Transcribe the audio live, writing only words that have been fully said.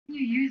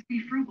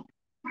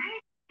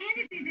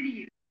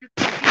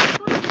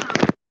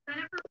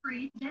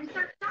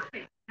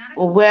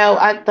Well,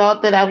 I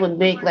thought that I would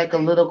make like a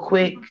little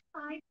quick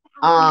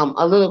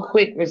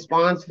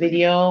response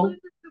video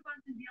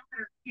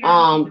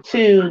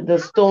to the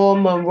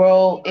Storm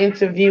Monroe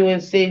interviewing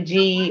Sid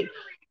G.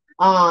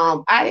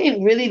 I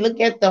didn't really look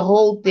at the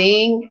whole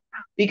thing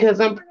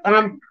because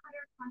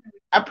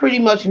I pretty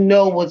much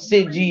know what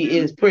Sid G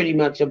is pretty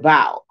much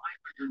about.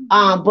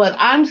 But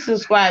I'm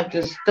subscribed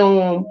to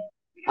Storm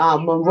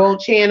Monroe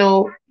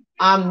channel.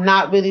 I'm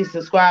not really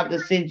subscribed to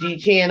Sid G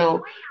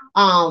channel.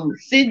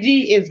 Sid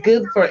G is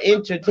good for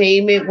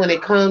entertainment when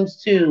it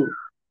comes to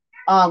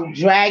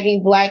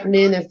dragging black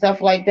men and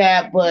stuff like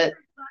that. But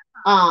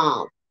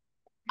um,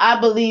 I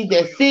believe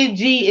that Sid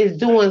G is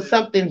doing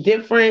something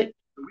different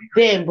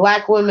than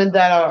black women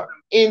that are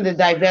in the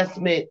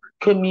divestment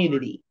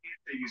community.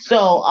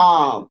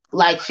 So,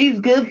 like she's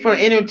good for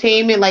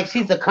entertainment. Like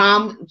she's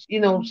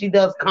she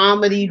does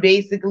comedy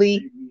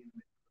basically,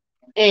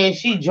 and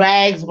she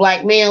drags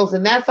black males,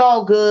 and that's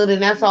all good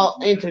and that's all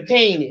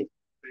entertaining.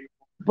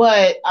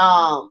 But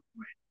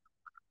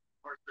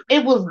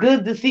it was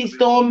good to see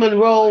Storm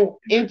Monroe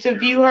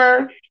interview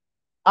her.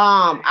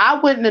 I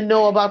wouldn't have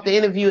known about the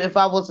interview if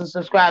I wasn't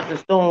subscribed to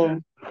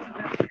Storm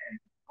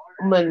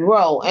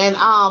Monroe, and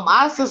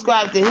I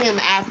subscribed to him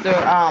after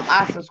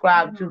I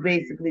subscribed to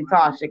basically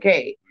Tasha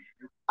K.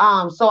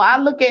 So I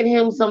look at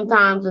him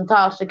sometimes and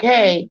Tasha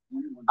K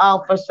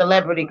for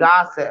celebrity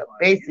gossip,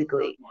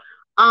 basically.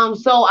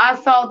 So I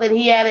saw that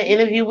he had an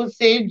interview with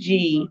Sid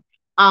G.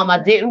 I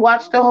didn't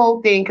watch the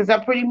whole thing because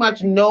I pretty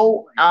much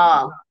know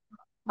a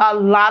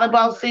lot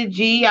about Sid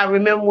G. I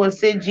remember when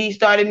Sid G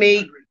started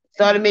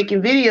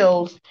making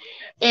videos,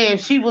 and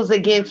she was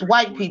against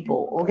white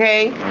people.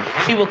 Okay,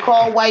 she would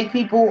call white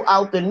people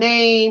out the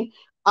name.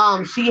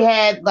 She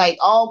had like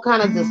all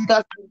kind of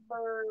disgusting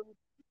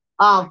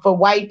terms for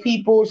white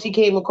people. She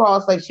came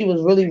across like she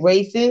was really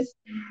racist,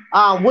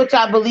 which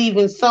I believe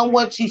in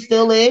somewhat she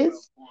still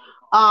is.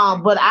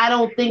 But I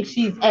don't think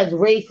she's as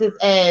racist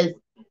as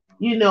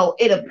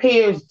it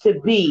appears to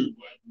be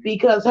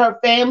because her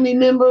family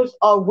members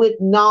are with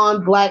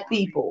non-black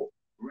people.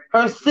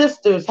 Her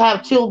sisters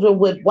have children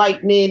with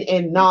white men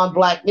and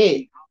non-black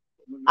men.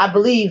 I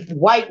believe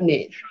white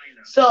men.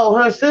 So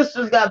her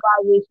sisters got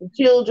biracial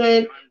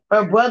children.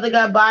 Her brother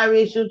got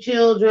biracial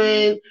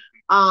children.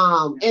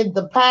 In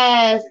the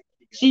past,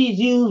 she's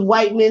used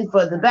white men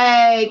for the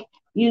bag,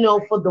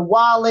 for the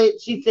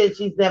wallet. She said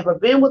she's never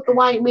been with the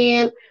white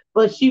man,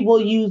 but she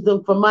will use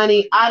them for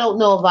money. I don't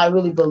know if I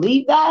really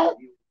believe that.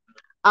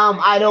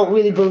 I don't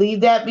really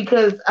believe that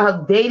because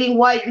of dating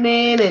white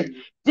men and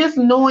just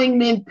knowing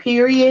men,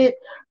 period.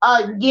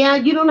 Yeah,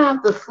 you don't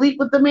have to sleep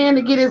with the man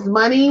to get his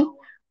money.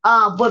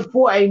 But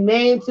for a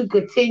man to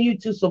continue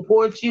to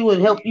support you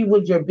and help you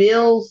with your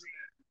bills,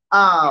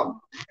 um,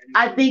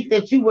 I think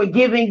that you were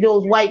giving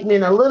those white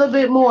men a little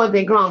bit more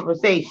than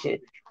conversation.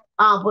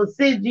 But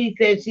Sid G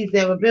said she's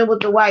never been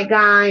with the white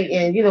guy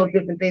and,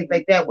 different things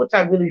like that, which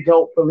I really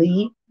don't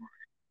believe.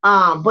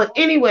 But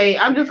anyway,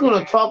 I'm just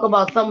going to talk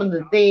about some of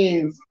the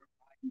things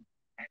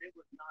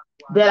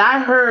that I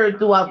heard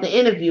throughout the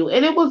interview,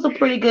 and it was a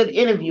pretty good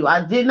interview.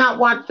 I did not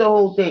watch the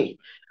whole thing,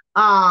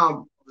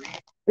 um,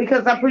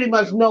 because I pretty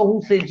much know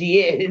who Cindy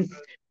is,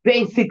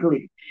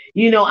 basically.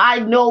 I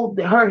know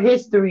her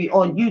history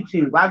on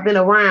YouTube. I've been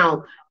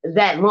around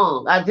that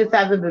long. I just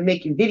haven't been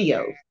making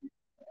videos.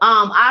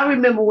 I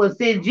remember when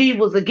Sid G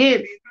was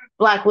against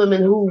black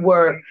women who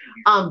were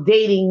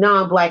dating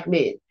non-black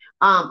men.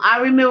 I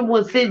remember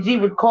when Sid G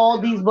would call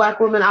these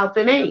black women out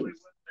their names.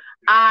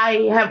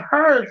 I have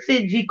heard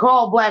Sid G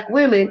call black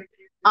women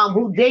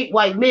who date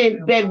white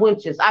men bed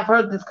wenches. I've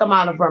heard this come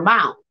out of her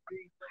mouth.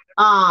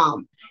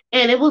 Um,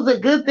 and it was a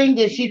good thing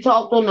that she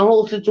talked on the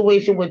whole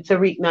situation with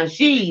Tariq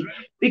Nasheed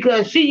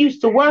because she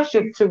used to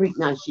worship Tariq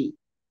Nasheed.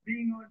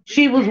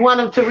 She was one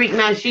of Tariq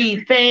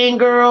Nasheed's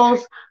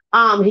fangirls.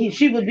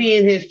 She would be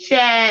in his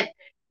chat.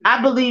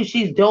 I believe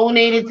she's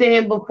donated to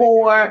him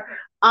before.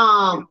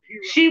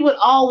 She would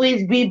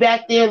always be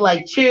back there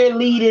like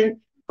cheerleading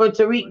for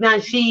Tariq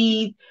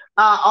Nasheed,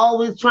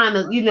 always trying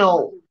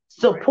to,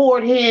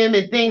 support him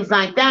and things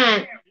like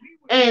that.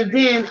 And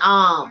then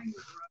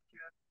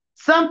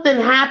something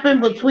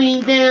happened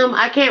between them.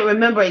 I can't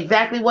remember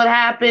exactly what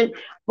happened,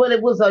 but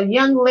it was a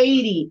young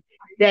lady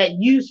that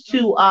used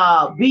to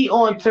be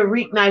on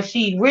Tariq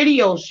Nasheed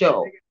radio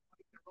show.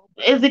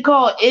 Is it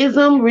called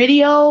Ism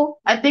Radio?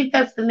 I think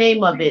that's the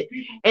name of it.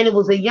 And it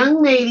was a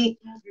young lady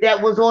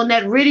that was on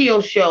that radio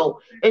show,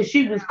 and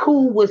she was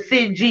cool with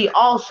Sid G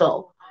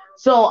also.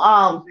 So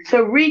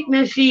Tariq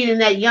Nasheed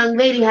and that young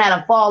lady had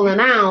a falling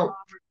out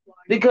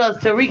because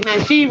Tariq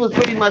Nasheed was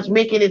pretty much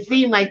making it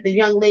seem like the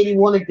young lady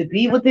wanted to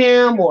be with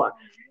him, or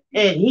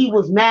and he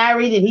was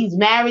married and he's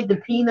married to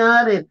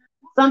Peanut, and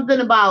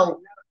something about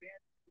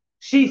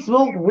she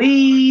smoked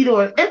weed,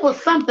 or it was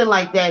something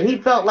like that. He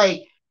felt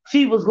like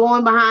she was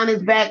going behind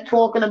his back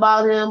talking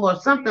about him or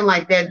something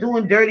like that,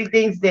 doing dirty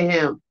things to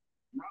him.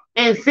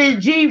 And Sid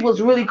G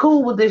was really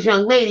cool with this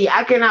young lady.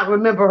 I cannot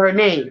remember her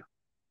name.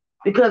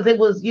 because it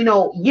was,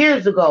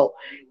 years ago.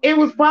 It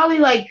was probably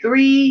like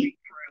 3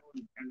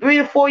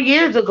 to 4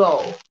 years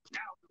ago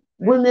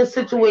when this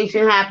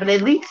situation happened.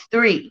 At least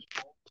three.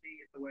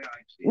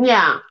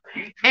 Yeah.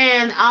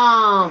 And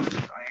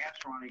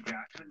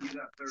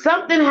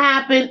something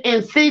happened,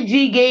 and Sid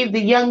G gave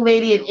the young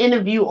lady an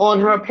interview on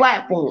her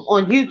platform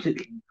on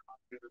YouTube.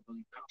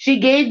 She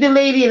gave the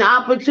lady an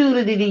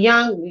opportunity,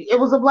 it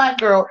was a black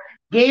girl,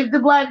 gave the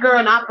black girl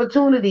an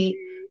opportunity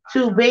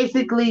to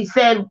basically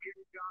said,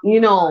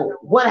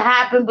 what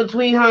happened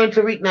between her and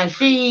Tariq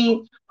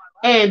Nasheed,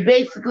 and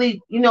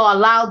basically,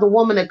 allowed the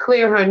woman to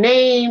clear her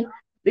name,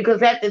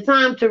 because at the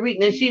time Tariq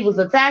Nasheed was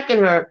attacking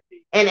her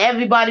and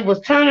everybody was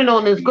turning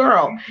on this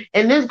girl.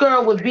 And this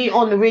girl would be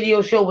on the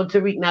radio show with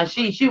Tariq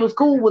Nasheed. She was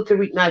cool with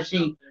Tariq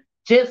Nasheed,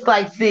 just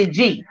like Sid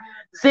G.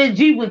 Sid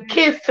G would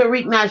kiss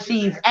Tariq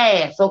Nasheed's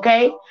ass,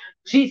 okay?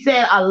 She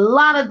said a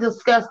lot of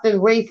disgusting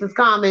racist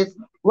comments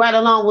right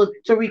along with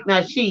Tariq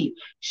Nasheed.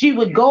 She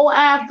would go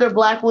after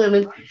black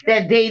women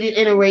that dated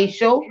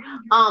interracial.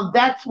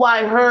 That's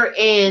why her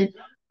and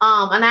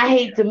I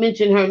hate to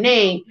mention her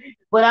name,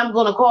 but I'm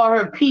gonna call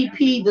her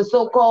PP, the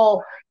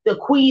so-called the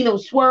queen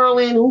of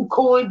swirling, who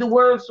coined the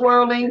word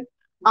swirling.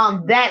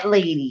 That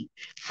lady.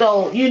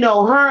 So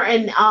her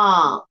and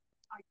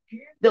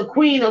the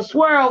queen of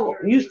swirl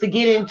used to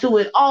get into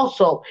it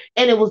also,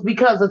 and it was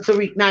because of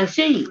Tariq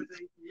Nasheed.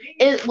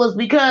 It was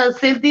because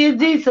Cynthia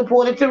G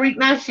supported Tariq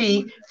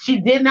Nasheed. She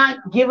did not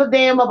give a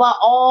damn about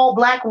all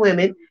black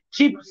women.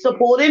 She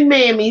supported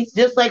mammies,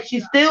 just like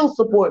she still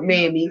support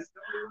mammies.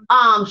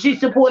 She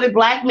supported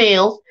black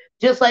males,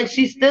 just like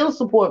she still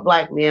support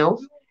black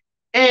males.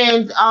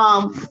 And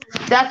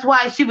that's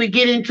why she would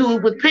get into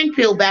it with Pink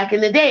Pill back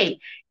in the day.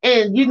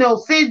 And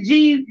Sid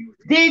G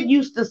did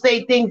used to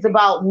say things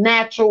about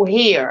natural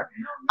hair.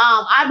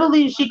 I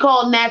believe she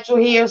called natural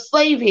hair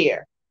slave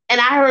hair. And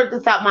I heard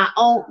this out my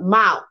own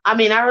mouth. I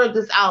mean, I heard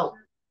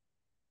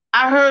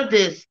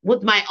this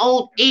with my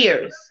own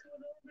ears.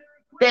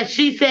 That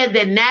she said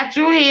that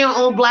natural hair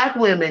on black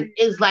women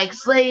is like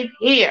slave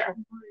hair.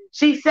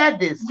 She said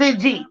this,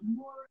 Sid G.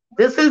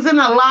 This isn't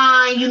a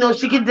lie.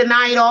 She can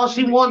deny it all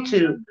she wants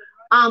to.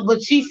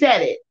 But she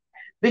said it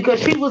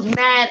because she was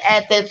mad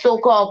at that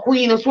so-called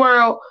Queen of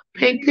Swirl,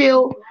 Pink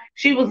Pill.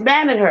 She was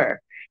mad at her.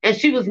 And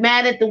she was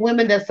mad at the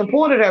women that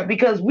supported her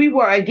because we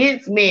were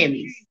against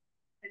mammies.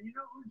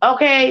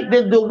 Okay?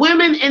 The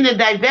women in the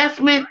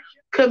divestment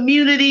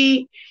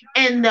community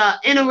and the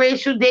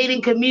interracial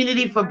dating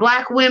community for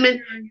black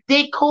women,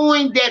 they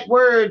coined that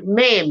word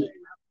mammy.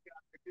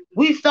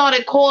 We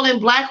started calling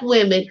black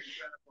women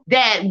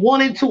that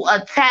wanted to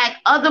attack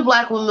other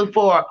black women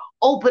for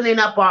opening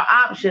up our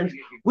options.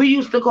 We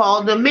used to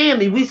call them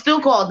mammy. We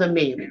still call them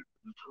mammy.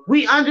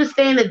 We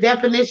understand the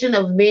definition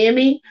of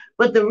mammy,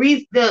 but the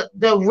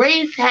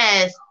race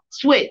has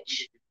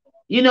switched.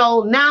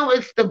 Now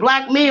it's the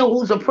black male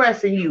who's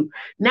oppressing you.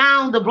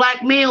 Now the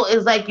black male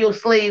is like your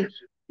slave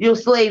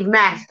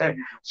master.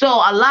 So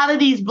a lot of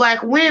these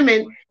black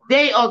women,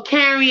 they are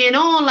carrying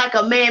on like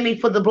a mammy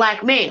for the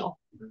black male.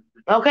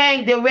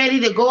 Okay, they're ready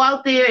to go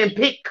out there and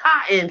pick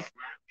cottons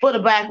for the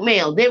black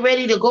male. They're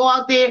ready to go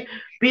out there,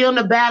 be on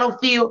the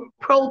battlefield,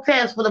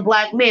 protest for the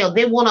black male.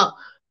 They want to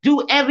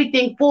do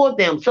everything for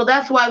them. So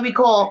that's why we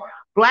call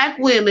black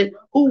women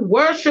who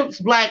worships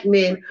black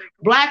men,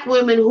 black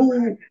women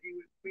who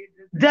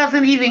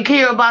doesn't even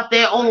care about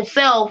their own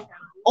self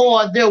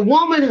or their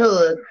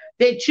womanhood.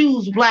 They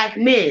choose black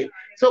men.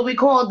 So we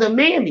call them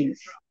mammies.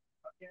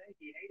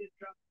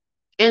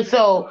 And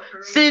so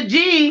Sid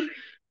G,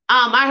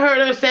 I heard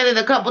her said it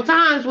a couple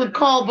times, would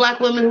call black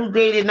women who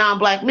dated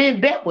non-black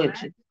men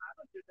bedwenches.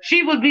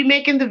 She would be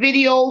making the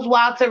videos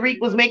while Tariq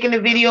was making the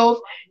videos.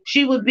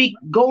 She would be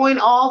going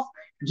off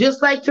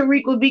just like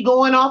Tariq would be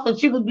going off, and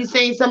she would be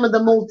saying some of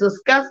the most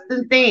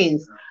disgusting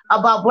things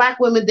about black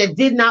women that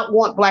did not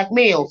want black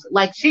males,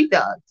 like she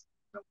does.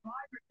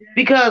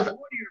 Because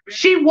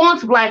she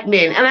wants black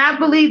men. And I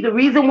believe the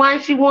reason why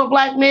she wants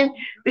black men,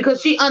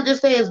 because she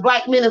understands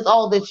black men is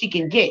all that she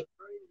can get.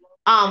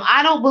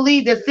 I don't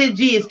believe that Sid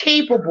G is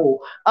capable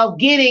of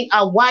getting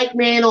a white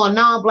man or a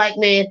non-black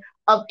man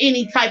of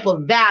any type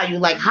of value,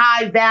 like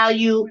high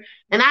value.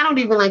 And I don't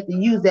even like to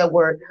use that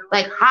word,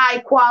 like high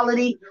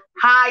quality,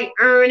 high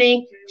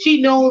earning.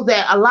 She knows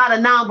that a lot of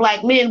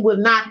non-black men would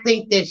not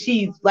think that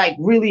she's like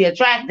really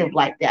attractive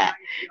like that.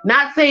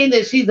 Not saying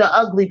that she's an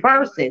ugly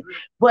person,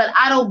 but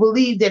I don't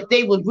believe that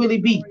they would really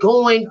be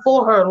going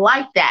for her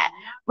like that.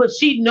 But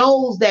she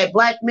knows that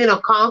black men are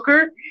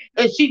conquered,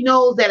 and she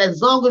knows that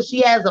as long as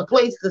she has a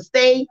place to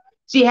stay,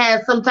 she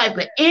has some type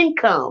of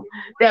income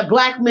that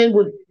black men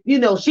would,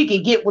 she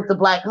could get with the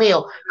black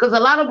male. Because a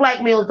lot of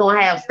black males don't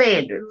have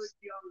standards.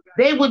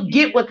 They would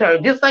get with her,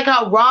 just like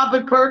how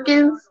Robert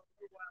Perkins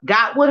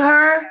got with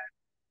her.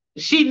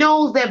 She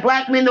knows that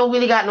black men don't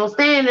really got no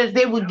standards.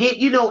 They would get,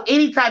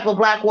 any type of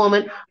black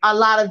woman. A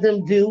lot of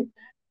them do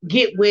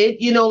get with,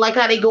 like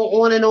how they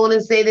go on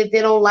and say that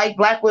they don't like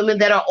black women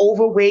that are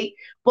overweight.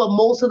 But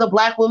most of the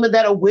black women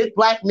that are with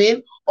black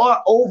men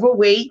are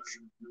overweight.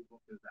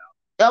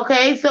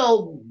 Okay,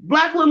 so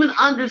black women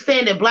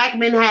understand that black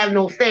men have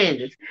no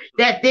standards,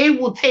 that they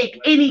will take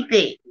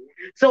anything.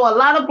 So a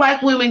lot of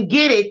black women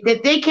get it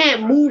that they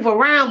can't move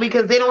around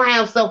because they don't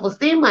have self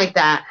esteem like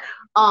that.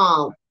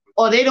 Um,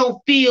 or they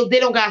don't feel they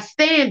don't got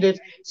standards.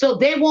 So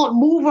they won't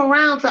move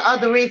around to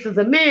other races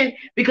of men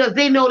because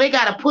they know they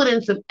gotta put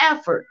in some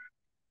effort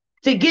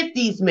to get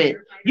these men.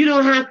 You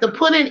don't have to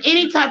put in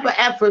any type of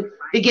effort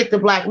to get the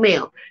black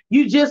male.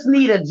 You just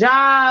need a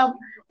job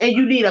and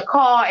you need a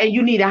car and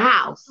you need a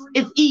house.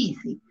 It's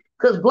easy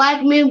because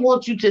black men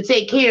want you to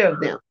take care of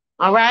them.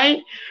 All right.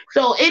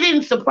 So it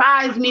didn't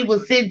surprise me when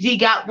Cynthia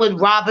got with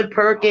Robert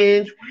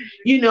Perkins,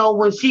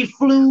 when she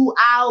flew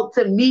out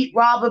to meet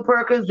Robert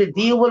Perkins, to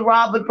deal with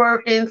Robert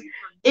Perkins.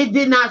 It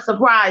did not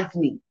surprise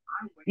me.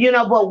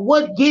 But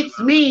what gets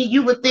me,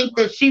 you would think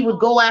that she would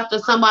go after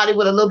somebody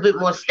with a little bit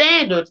more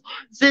standards,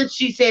 since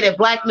she said that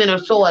black men are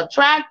so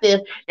attractive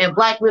and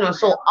black men are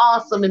so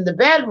awesome in the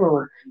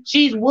bedroom.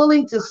 She's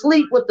willing to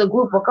sleep with a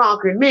group of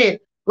conquered men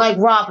like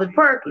Robert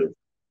Perkins,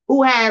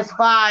 who has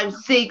five,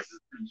 six,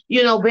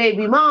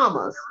 baby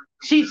mamas.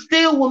 She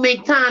still will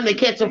make time to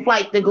catch a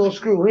flight to go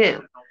screw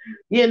him.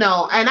 And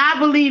I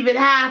believe it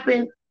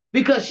happened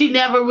because she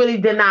never really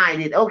denied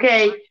it.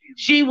 Okay,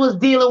 she was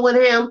dealing with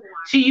him.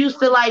 She used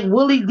to like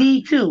Willie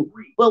D too,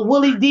 but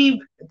Willie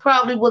D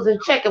probably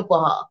wasn't checking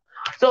for her.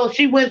 So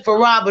she went for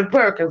Robert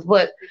Perkins.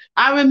 But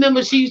I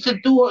remember she used to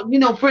do,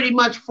 pretty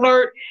much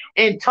flirt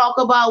and talk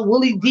about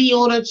Willie D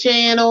on her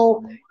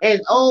channel.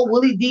 And oh,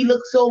 Willie D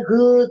looks so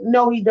good.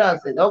 No, he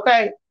doesn't.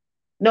 Okay.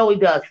 No, he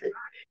doesn't.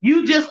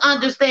 You just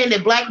understand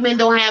that black men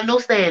don't have no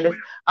standards.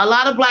 A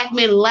lot of black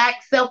men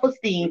lack self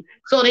esteem,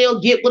 so they'll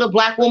get with a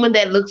black woman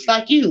that looks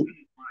like you.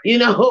 You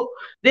know,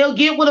 they'll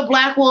get with a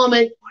black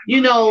woman,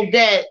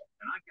 that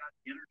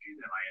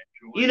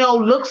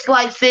looks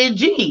like Sid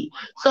G.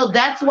 So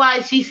that's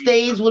why she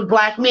stays with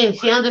black men.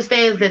 She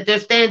understands that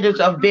their standards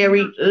are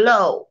very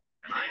low.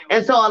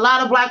 And so a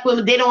lot of black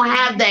women, they don't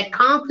have that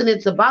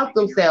confidence about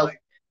themselves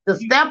to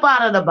step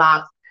out of the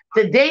box,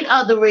 to date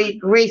other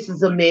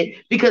races of men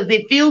because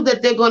they feel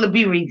that they're going to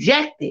be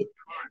rejected.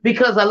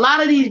 Because a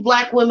lot of these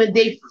black women,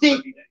 they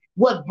fit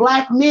what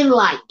black men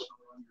like.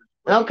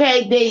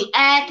 Okay, they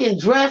act and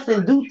dress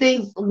and do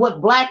things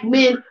what black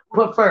men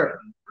prefer.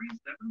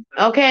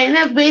 Okay, and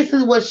that's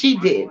basically what she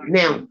did.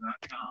 Now,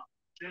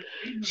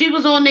 she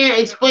was on there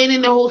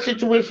explaining the whole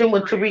situation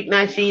with Tariq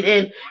Nasheed.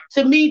 And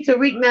to me,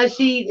 Tariq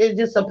Nasheed is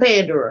just a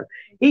panderer.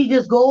 He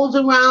just goes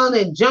around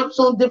and jumps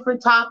on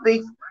different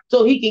topics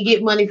so he can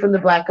get money from the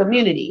black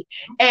community.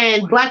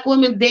 And black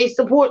women, they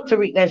support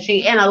Tariq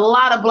Nasheed. And a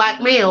lot of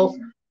black males,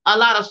 a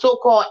lot of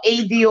so-called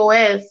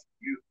ADOS,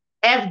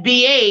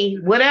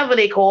 FBA, whatever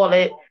they call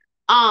it,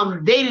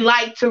 they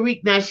like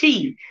Tariq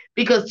Nasheed.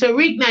 Because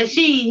Tariq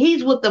Nasheed,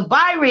 he's with the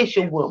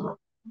biracial woman.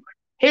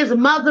 His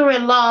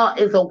mother-in-law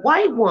is a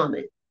white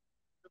woman.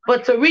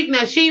 But Tariq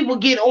Nasheed will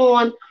get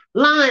on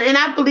line, and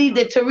I believe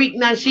that Tariq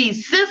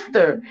Nasheed's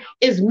sister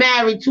is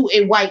married to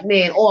a white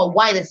man or a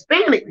white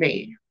Hispanic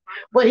man.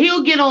 But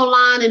he'll get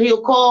online and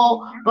he'll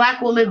call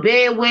black women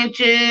bed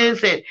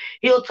wenches, and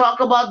he'll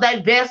talk about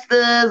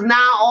divestors.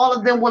 Now all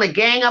of them want to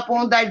gang up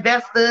on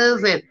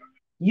divestors and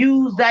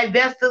use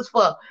divestors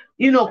for,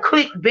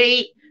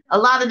 clickbait. A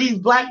lot of these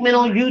black men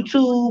on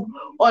YouTube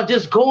are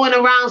just going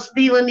around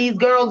stealing these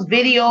girls'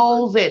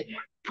 videos and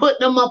putting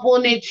them up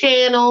on their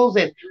channels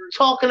and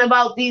talking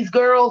about these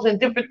girls and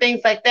different things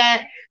like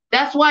that.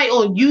 That's why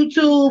on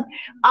YouTube,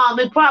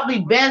 it's probably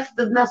best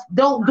to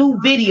don't do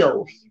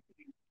videos.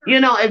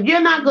 If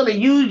you're not going to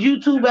use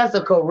YouTube as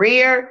a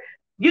career,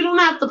 you don't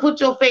have to put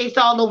your face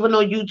all over no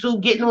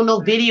YouTube, getting on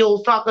no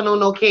videos, talking on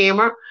no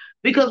camera.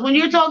 Because when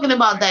you're talking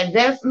about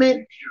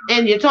divestment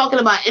and you're talking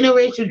about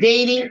interracial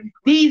dating,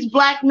 these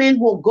black men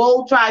will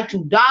go try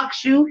to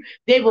dox you.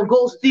 They will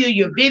go steal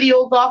your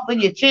videos off of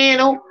your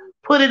channel,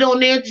 put it on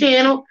their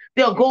channel.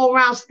 They'll go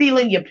around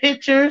stealing your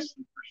pictures.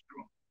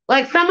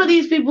 Like some of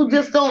these people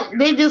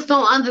they just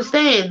don't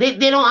understand. They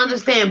don't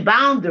understand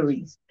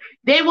boundaries.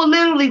 They will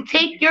literally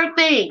take your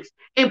things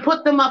and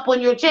put them up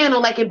on your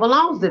channel like it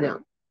belongs to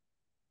them.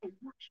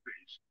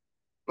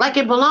 Like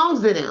it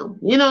belongs to them.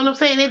 You know what I'm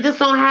saying? They just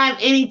don't have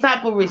any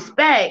type of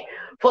respect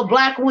for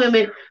black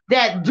women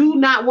that do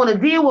not want to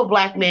deal with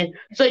black men.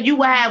 So you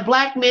will have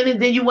black men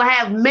and then you will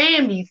have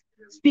mammies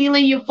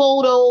stealing your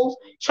photos,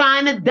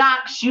 trying to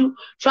dox you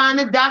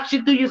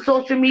through your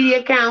social media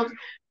accounts,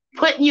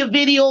 putting your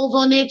videos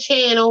on their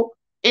channel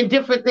and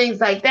different things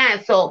like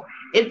that. So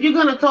if you're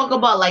going to talk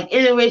about like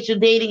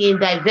interracial dating and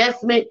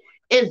divestment,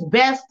 it's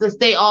best to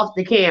stay off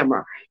the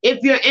camera.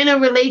 If you're in a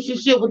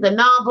relationship with a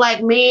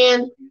non-black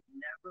man,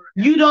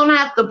 you don't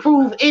have to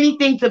prove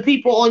anything to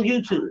people on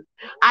YouTube.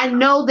 I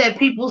know that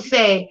people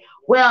say,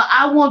 well,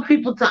 I want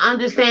people to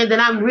understand that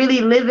I'm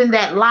really living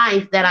that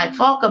life that I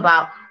talk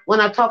about when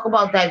I talk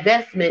about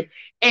divestment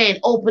and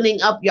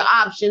opening up your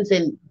options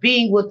and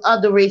being with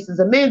other races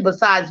of men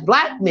besides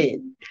black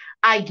men.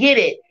 I get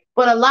it.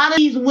 But a lot of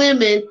these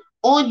women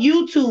on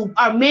YouTube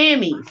are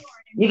mammies.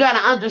 You got to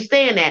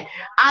understand that.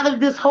 Out of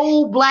this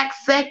whole black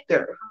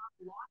sector,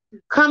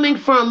 coming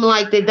from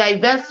like the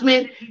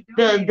divestment,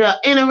 the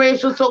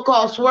interracial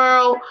so-called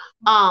swirl,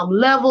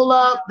 level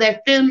up,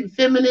 that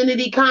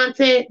femininity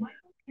content.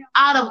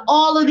 Out of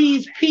all of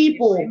these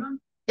people,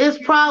 it's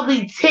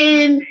probably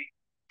 10%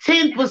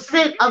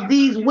 of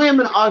these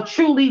women are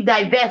truly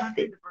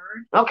divested.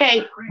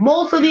 Okay,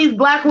 most of these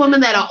black women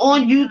that are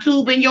on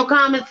YouTube in your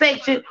comment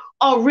section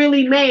are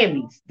really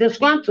mammies,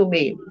 disgruntled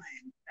mammies.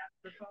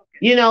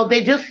 You know,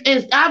 they just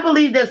is. I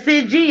believe that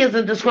Sid G is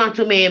a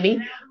disgruntled mammy.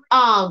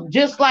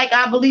 Just like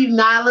I believe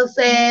Nyla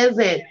says,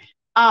 and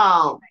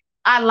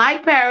I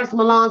like Paris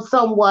Milan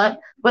somewhat,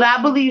 but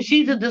I believe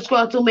she's a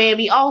disgruntled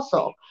mammy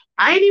also.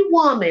 Any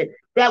woman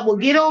that will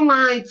get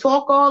online,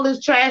 talk all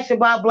this trash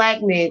about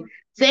black men,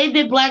 say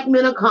that black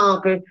men are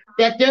conquered,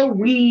 that they're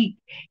weak,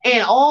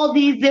 and all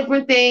these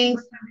different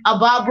things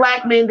about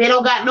black men. They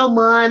don't got no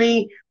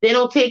money. They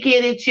don't take care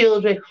of their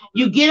children.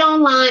 You get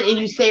online and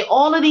you say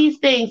all of these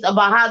things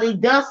about how they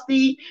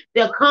dusty,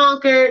 they're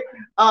conquered,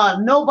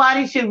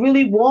 nobody should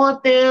really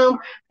want them.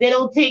 They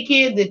don't take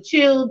care of the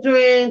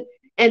children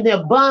and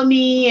they're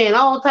bummy and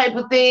all type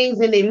of things,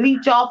 and they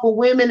leech off of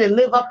women and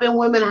live up in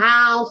women's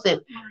house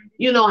and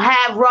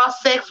have raw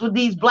sex with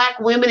these black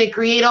women and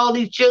create all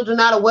these children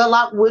out of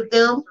wedlock with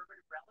them,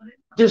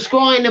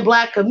 destroying the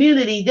black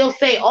community. They'll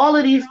say all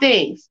of these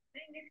things.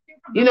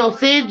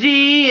 Sid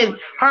G and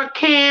her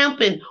camp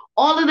and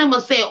all of them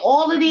will say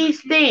all of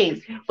these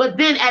things. But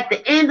then at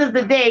the end of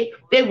the day,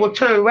 they will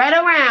turn right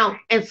around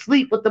and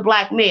sleep with the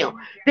black male.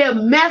 Their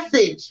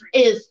message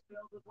is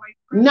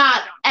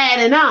not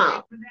adding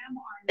up.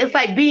 It's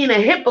like being a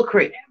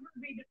hypocrite.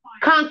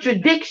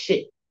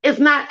 Contradiction. It's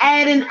not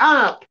adding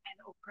up.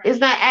 It's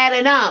not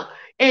adding up.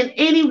 And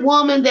any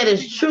woman that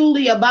is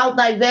truly about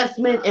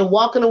divestment and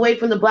walking away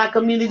from the black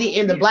community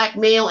and the black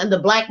male and the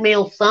black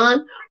male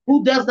son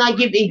who does not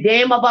give a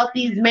damn about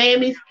these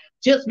mammies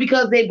just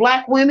because they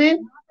black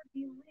women,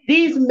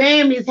 these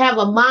mammies have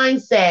a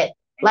mindset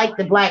like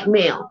the black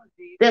male.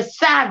 They're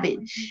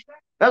savage.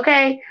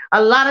 Okay?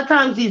 A lot of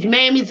times these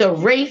mammies are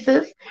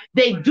racist.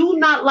 They do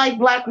not like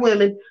black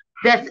women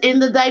that's in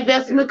the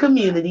divestment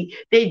community.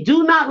 They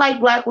do not like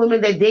black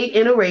women that date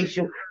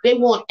interracial. They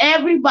want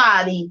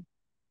everybody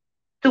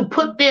to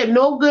put their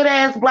no good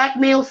ass black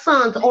male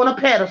sons on a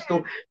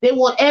pedestal. They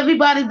want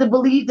everybody to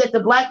believe that the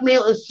black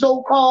male is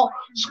so called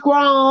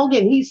strong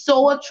and he's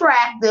so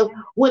attractive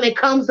when it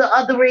comes to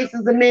other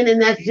races of men,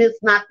 and that's just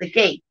not the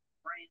case.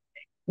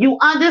 You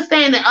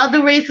understand that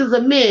other races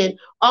of men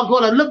are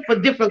going to look for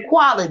different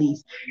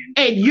qualities,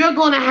 and you're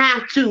going to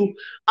have to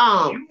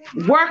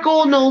work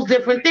on those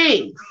different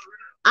things.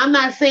 I'm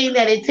not saying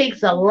that it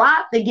takes a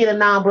lot to get a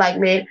non-black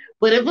man,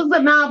 but if it's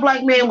a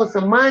non-black man with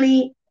some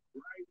money,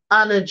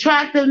 an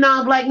attractive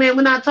non-black man,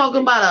 we're not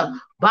talking about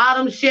a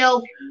bottom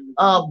shelf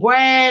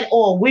Brad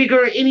or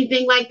Wigger or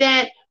anything like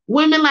that.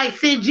 Women like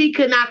Sid G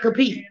could not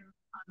compete.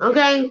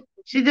 Okay?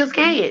 She just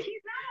can't.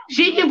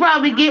 She can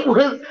probably get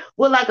with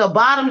like a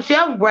bottom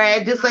shelf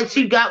Brad, just like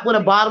she got with a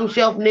bottom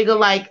shelf nigga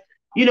like,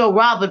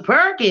 Robert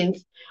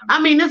Perkins.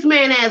 I mean, this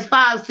man has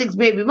 5, 6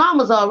 baby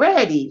mamas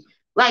already.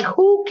 Like,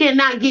 who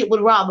cannot get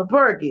with Robert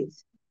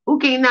Perkins? Who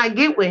cannot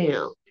get with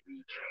him?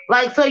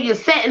 Like, so you're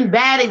setting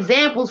bad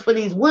examples for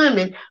these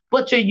women,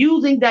 but you're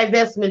using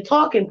divestment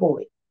talking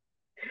points.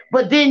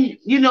 But then,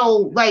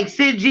 like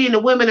Sid G and the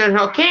women in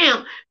her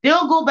camp,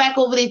 they'll go back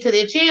over there to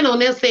their channel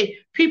and they'll say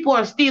people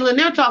are stealing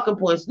their talking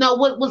points. No,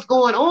 what's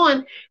going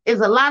on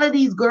is a lot of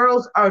these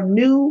girls are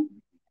new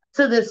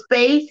to the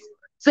space.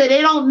 So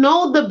they don't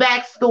know the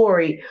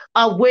backstory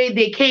of where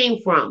they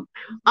came from.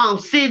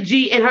 Sid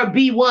G and her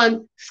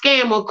B1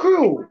 scammer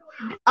crew.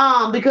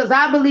 Because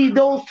I believe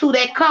those two,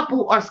 that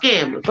couple, are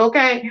scammers,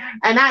 okay?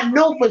 And I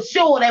know for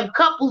sure that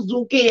couples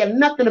don't care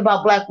nothing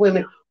about black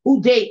women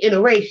who date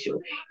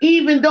interracial.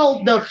 Even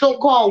though the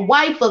so-called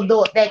wife of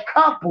that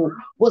couple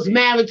was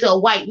married to a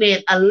white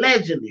man,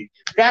 allegedly.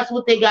 That's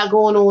what they got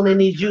going on in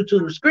these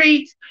YouTube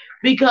streets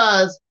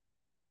because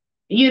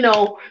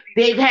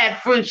they've had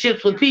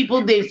friendships with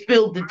people, they've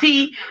spilled the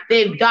tea,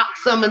 they've docked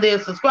some of their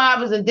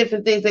subscribers and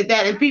different things like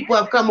that, and people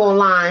have come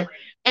online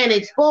and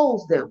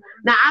exposed them.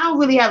 Now, I don't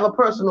really have a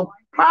personal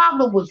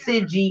problem with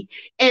Sid G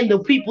and the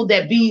people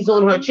that bees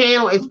on her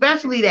channel,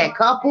 especially that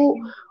couple,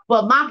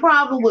 but my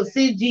problem with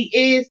Sid G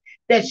is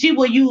that she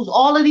will use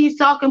all of these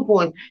talking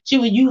points. She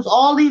would use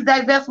all these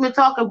divestment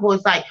talking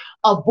points like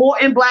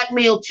aborting black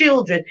male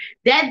children.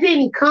 That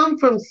didn't come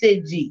from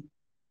Sid G.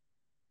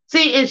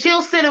 See, and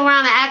she'll sit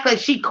around and act like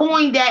she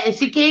coined that and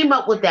she came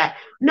up with that.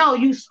 No,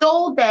 you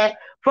stole that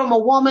from a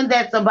woman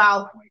that's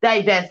about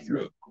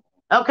divestment.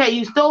 Okay,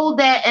 you stole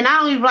that, and I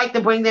don't even like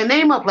to bring their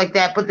name up like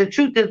that, but the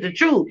truth is the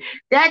truth.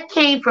 That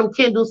came from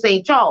Kendall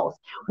St. Charles.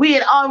 We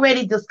had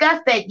already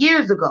discussed that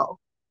years ago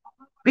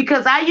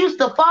because I used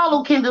to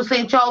follow Kendall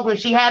St. Charles when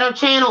she had her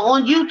channel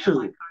on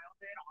YouTube.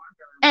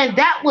 And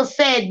that was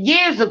said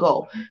years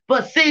ago.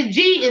 But Sid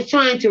G is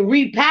trying to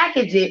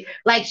repackage it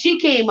like she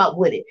came up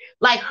with it.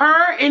 Like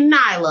her and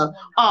Nyla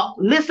are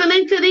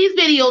listening to these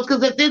videos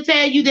because if they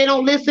tell you they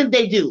don't listen,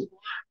 they do.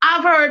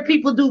 I've heard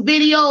people do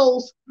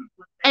videos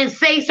and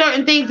say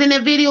certain things in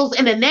their videos,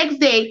 and the next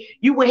day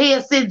you will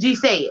hear Cynthia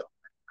say it.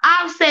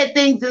 I've said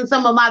things in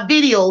some of my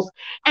videos,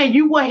 and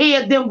you will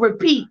hear them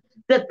repeat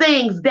the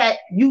things that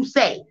you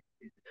say.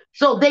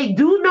 So they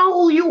do know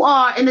who you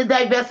are in the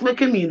divestment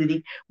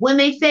community. When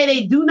they say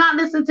they do not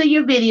listen to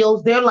your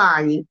videos, they're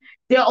lying.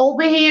 They're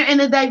over here in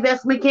the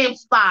divestment camp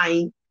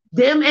spying.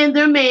 Them and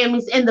their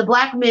mammies and the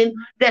black men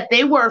that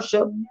they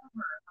worship,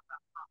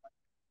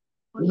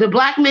 the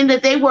black men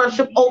that they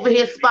worship over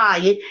here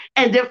spying,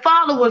 and their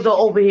followers are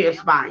over here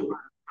spying.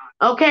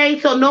 Okay,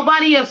 so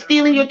nobody is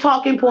stealing your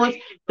talking points.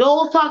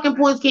 Those talking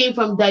points came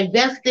from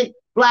divested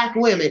black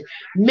women.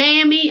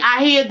 Mammy,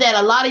 I hear that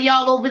a lot of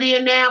y'all over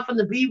there now from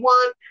the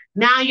B1,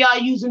 now y'all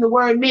using the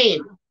word mammy.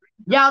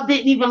 Y'all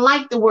didn't even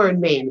like the word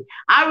mammy.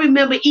 I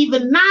remember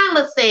even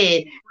Nyla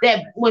said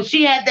that when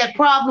she had that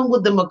problem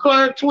with the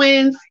McClure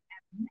twins,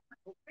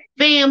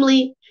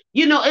 family.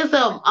 You know, it's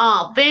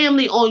a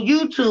family on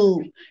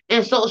YouTube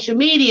and social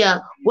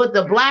media with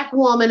a black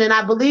woman, and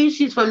I believe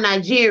she's from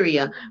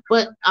Nigeria,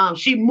 but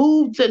she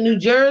moved to New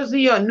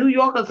Jersey or New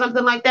York or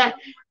something like that.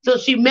 So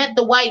she met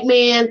the white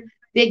man.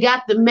 They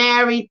got them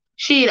married.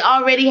 She had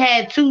already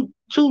had two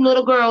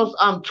little girls,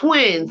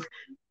 twins,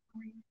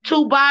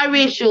 two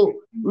biracial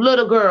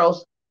little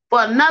girls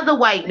for another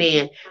white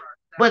man,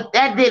 but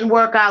that didn't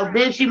work out.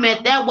 Then she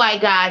met that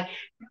white guy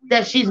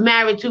that she's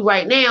married to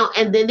right now,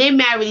 and then they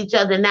married each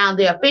other. Now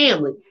they're a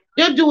family.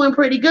 They're doing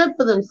pretty good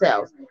for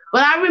themselves.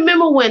 But I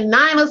remember when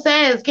Nyla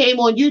Sands came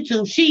on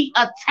YouTube, she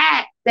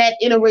attacked that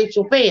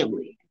interracial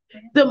family.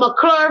 The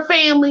McClure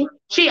family,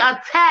 she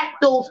attacked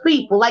those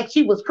people like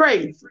she was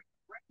crazy.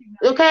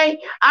 Okay?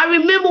 I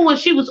remember when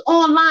she was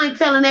online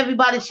telling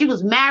everybody she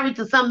was married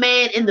to some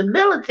man in the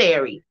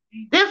military.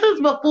 This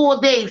is before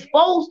they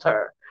exposed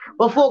her,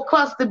 before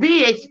Cluster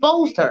B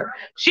exposed her.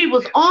 She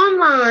was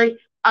online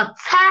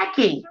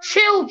attacking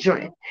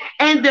children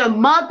and their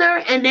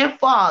mother and their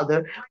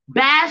father,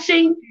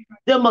 bashing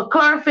the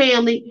McClure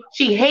family.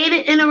 She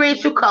hated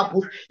interracial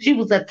couples. She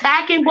was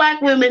attacking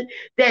black women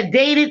that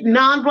dated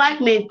non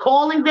black men,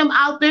 calling them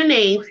out their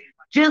names,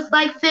 just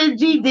like Sid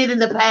G did in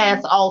the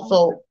past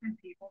also,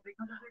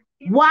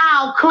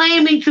 while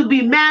claiming to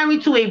be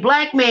married to a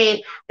black man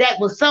that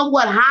was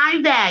somewhat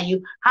high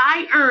value,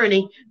 high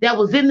earning, that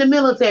was in the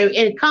military.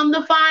 And come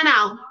to find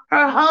out,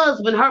 her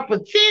husband, her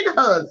pretend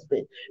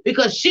husband,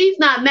 because she's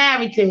not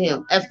married to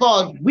him, as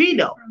far as we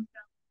know,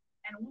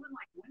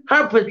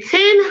 her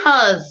pretend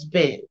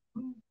husband,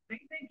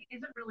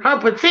 her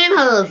pretend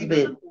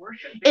husband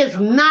is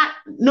not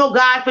no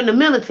guy from the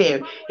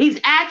military. He's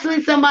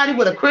actually somebody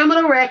with a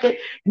criminal record,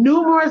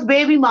 numerous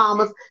baby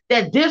mamas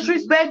that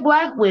disrespect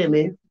black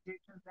women,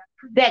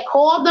 that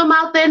called them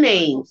out their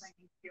names.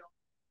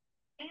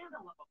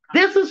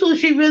 This is who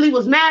she really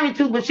was married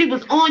to, but she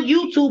was on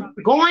YouTube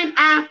going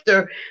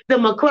after the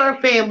McClure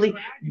family,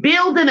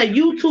 building a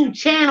YouTube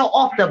channel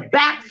off the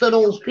backs of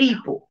those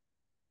people.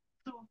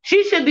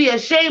 She should be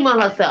ashamed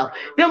of herself.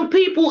 Them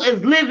people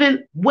is living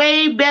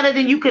way better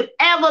than you could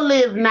ever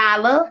live,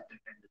 Nyla.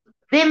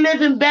 They're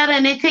living better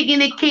and they're taking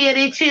care of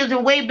their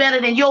children way better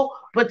than your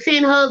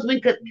pretend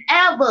husband could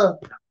ever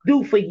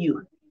do for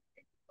you.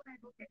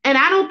 And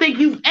I don't think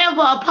you've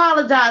ever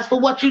apologized for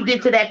what you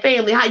did to that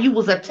family, how you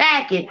was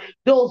attacking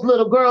those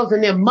little girls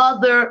and their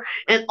mother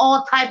and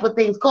all type of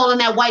things, calling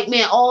that white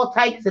man all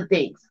types of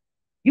things.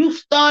 You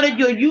started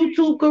your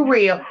YouTube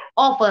career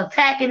off of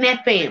attacking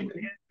that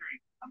family.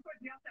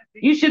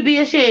 You should be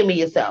ashamed of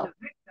yourself.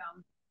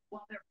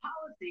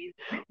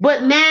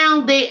 But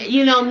now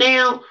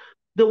now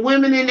the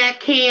women in that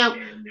camp,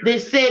 they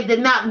said they're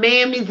not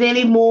mammies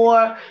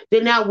anymore.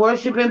 They're not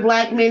worshiping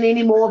black men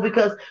anymore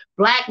because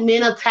black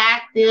men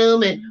attacked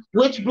them. And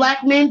which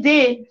black men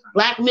did?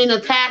 Black men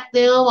attacked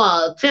them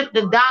or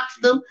attempted to dox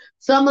them.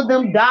 Some of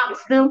them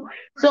doxed them.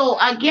 So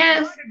I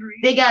guess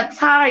they got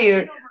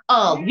tired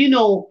of,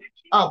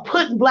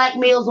 putting black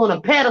males on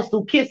a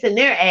pedestal, kissing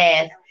their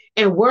ass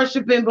and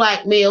worshiping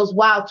black males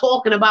while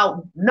talking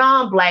about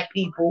non-black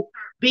people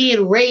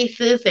being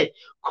racist and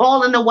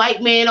calling the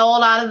white man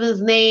all out of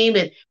his name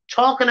and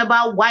talking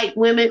about white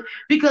women,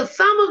 because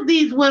some of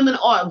these women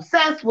are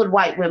obsessed with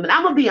white women.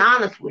 I'm going to be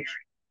honest with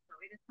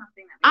you.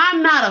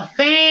 I'm not a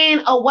fan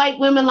of white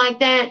women like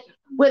that.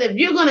 But if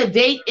you're going to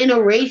date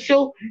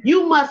interracial,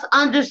 you must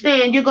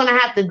understand you're going to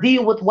have to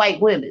deal with white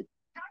women.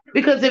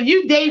 Because if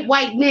you date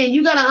white men,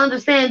 you got to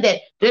understand that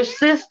their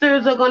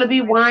sisters are going to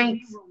be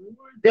whites,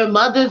 their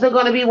mothers are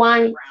going to be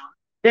white,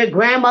 their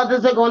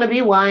grandmothers are going to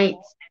be white.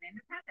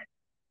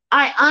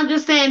 I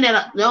understand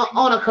that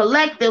on a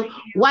collective,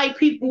 white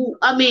people,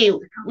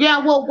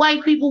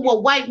 white people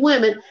with white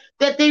women,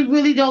 that they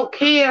really don't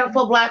care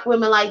for black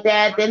women like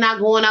that. They're not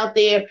going out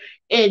there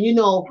and,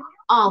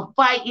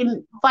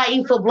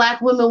 fighting for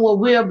black women when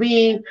we're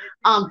being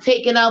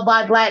taken out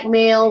by black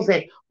males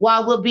and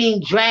while we're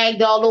being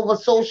dragged all over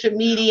social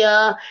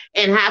media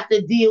and have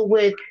to deal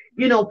with,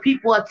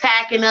 people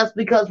attacking us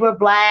because we're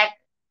black.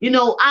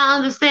 I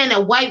understand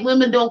that white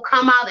women don't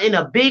come out in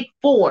a big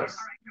force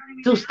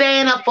to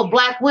stand up for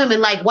black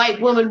women like white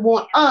women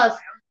want us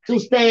to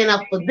stand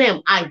up for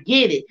them. I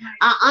get it.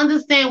 I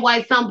understand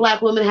why some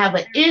black women have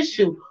an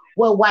issue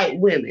with white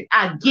women.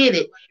 I get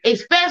it.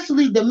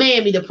 Especially the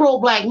mammy, the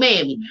pro-black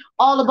mammy.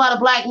 All about a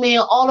black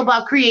male, all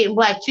about creating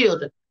black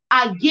children.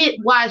 I get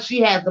why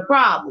she has the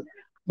problem.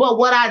 But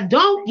what I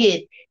don't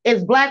get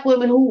is black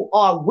women who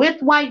are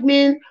with white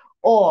men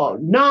or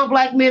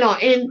non-black men or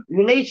in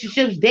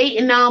relationships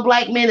dating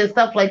non-black men and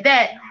stuff like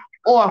that,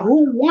 or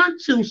who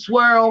want to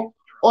swirl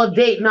or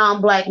date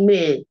non-black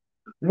men.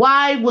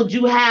 Why would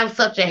you have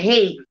such a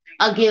hate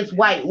against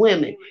white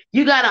women?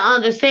 You got to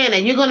understand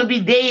that you're going to be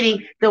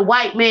dating the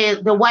white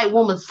man, the white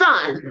woman's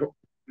son. So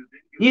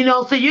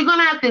you're going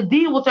to have to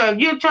deal with her. If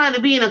you're trying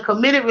to be in a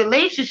committed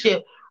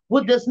relationship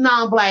with this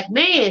non-black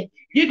man,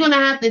 you're going to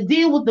have to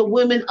deal with the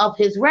women of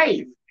his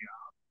race.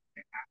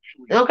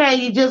 Okay,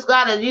 you just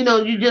gotta,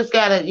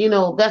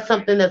 that's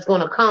something that's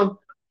gonna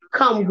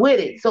come with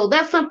it. So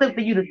that's something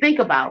for you to think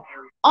about.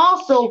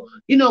 Also,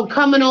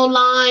 coming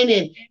online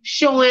and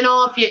showing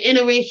off your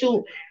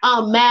interracial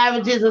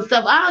marriages and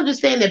stuff. I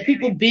understand that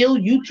people build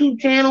YouTube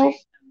channels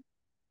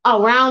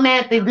around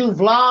that. They do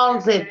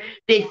vlogs and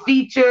they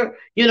feature,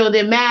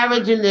 their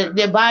marriage and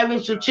their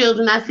biracial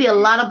children. I see a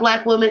lot of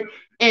black women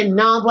and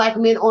non-black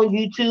men on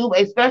YouTube,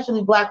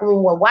 especially black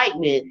women with white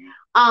men.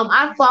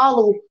 I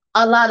follow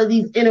a lot of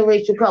these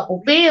interracial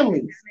couple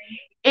families,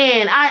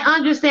 and I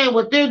understand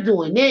what they're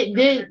doing.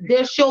 They're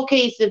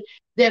showcasing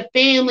their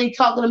family,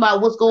 talking about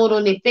what's going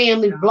on in their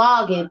family,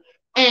 blogging,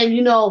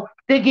 and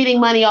they're getting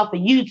money off of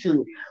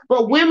YouTube.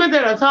 But women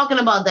that are talking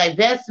about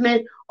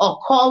divestment or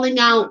calling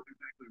out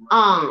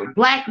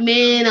black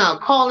men or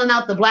calling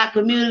out the black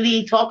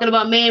community, talking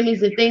about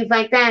mammies and things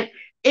like that,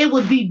 it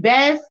would be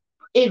best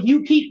if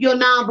you keep your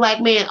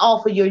non-black man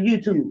off of your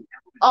YouTube,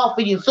 off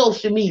of your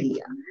social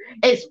media,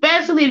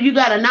 especially if you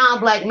got a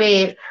non-black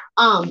man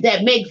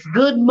that makes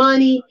good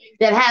money,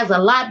 that has a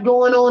lot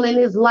going on in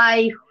his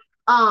life,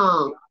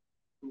 um,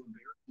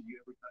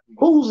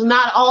 who's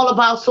not all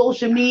about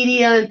social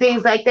media and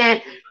things like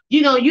that.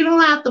 You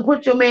don't have to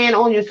put your man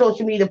on your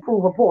social media to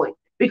prove a point,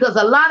 because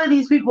a lot of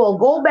these people will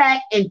go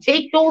back and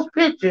take those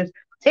pictures,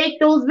 take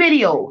those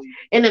videos,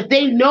 and if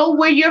they know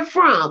where you're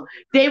from,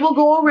 they will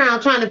go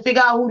around trying to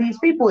figure out who these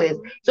people is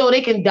so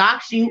they can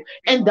dox you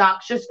and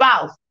dox your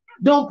spouse.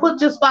 Don't put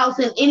your spouse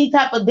in any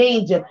type of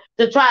danger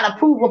to try to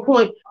prove a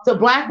point to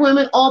black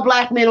women or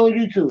black men on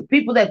YouTube,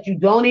 people that you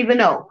don't even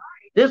know.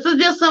 This is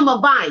just some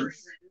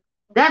advice.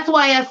 That's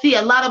why I see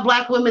a lot of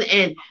black women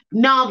and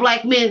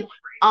non-black men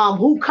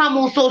who come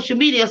on social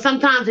media.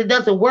 Sometimes it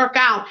doesn't work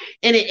out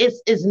and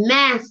it's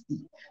nasty.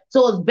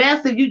 So it's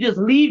best if you just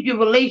leave your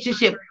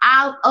relationship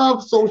out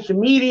of social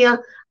media,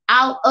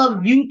 out of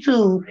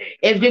YouTube,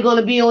 if you're going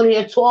to be on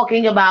here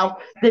talking about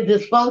the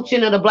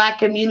dysfunction of the black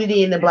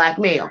community and the black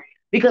male.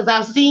 Because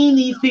I've seen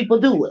these people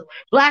do it.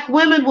 Black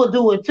women will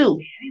do it too.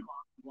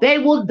 They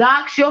will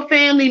dox your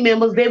family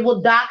members, they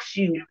will dox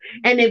you,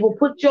 and they will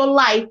put your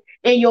life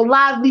and your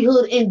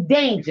livelihood in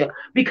danger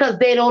because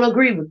they don't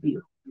agree with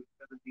you.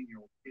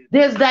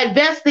 There's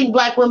divesting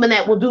black women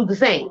that will do the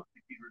same.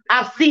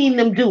 I've seen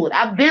them do it.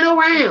 I've been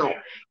around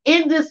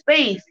in this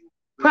space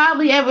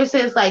probably ever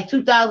since like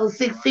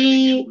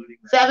 2016,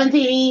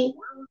 17.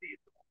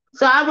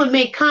 So I would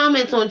make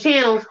comments on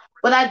channels,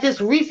 but I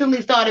just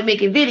recently started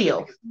making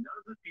videos.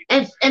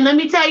 And let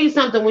me tell you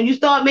something, when you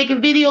start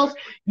making videos,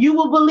 you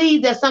will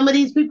believe that some of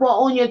these people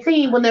are on your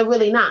team when they're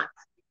really not.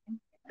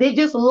 They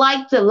just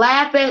like to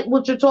laugh at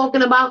what you're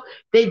talking about.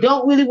 They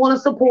don't really want to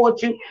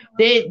support you.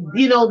 They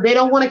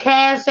don't want to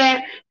cash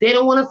that. They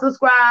don't want to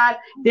subscribe.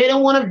 They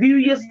don't want to view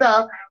your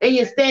stuff. And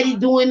you're steady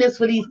doing this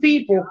for these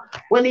people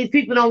when these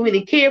people don't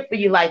really care for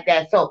you like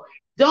that. So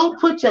don't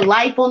put your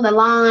life on the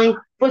line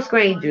for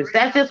strangers.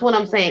 That's just what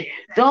I'm saying.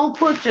 Don't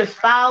put your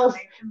spouse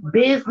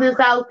business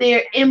out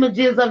there,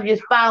 images of your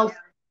spouse,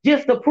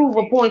 just to prove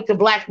a point to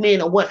black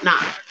men or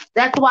whatnot.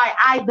 That's why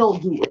I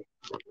don't do it.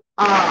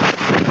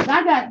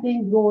 I got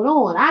things going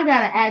on. I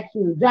got an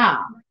actual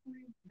job,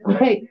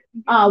 okay,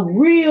 a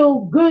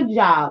real good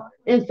job,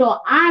 and so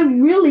I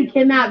really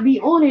cannot be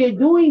on here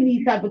doing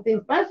these type of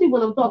things, especially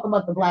when I'm talking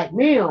about the black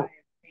male.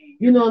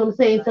 You know what I'm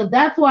saying? So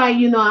that's why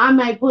I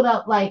might put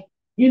up like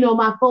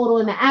my photo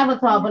in the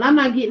avatar, but I'm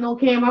not getting on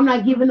camera. I'm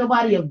not giving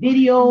nobody a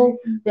video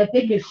that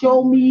they can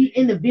show me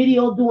in the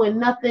video doing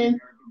nothing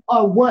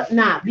or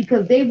whatnot,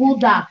 because they will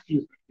dox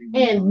you,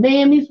 and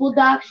mammies will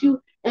dox you,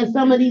 and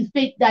some of these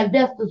fake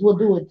divestors will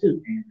do it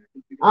too.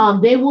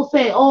 They will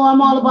say, "Oh,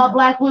 I'm all about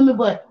black women,"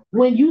 but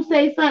when you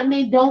say something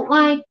they don't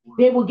like,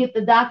 they will get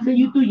the doxing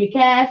you through your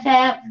cash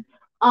app.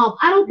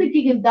 I don't think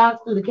you can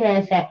dox through the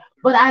cash app,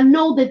 but I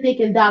know that they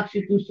can dox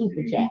you through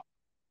super chat.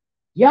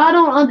 Y'all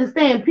don't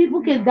understand.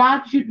 People can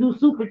dox you through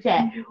super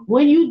chat.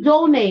 When you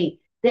donate,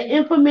 the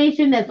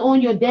information that's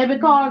on your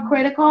debit card,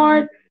 credit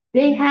card,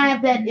 they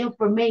have that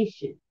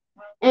information.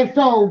 And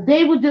so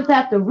they would just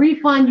have to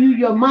refund you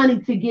your money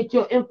to get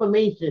your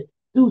information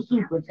through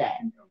super chat.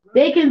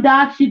 They can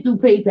dox you through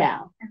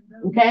PayPal.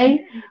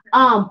 Okay.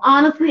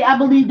 Honestly, I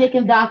believe they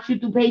can dox you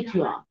through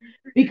Patreon.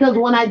 Because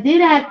when I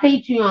did have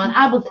Patreon,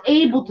 I was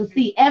able to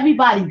see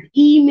everybody's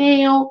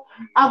email.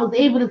 I was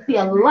able to see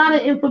a lot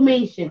of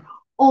information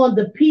on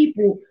the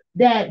people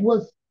that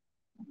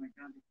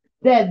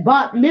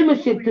bought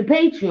membership to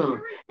Patreon.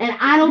 And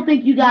I don't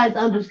think you guys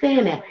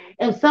understand that.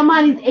 If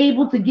somebody's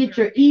able to get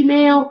your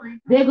email,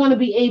 they're going to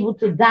be able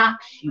to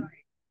dox you.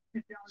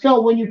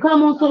 So when you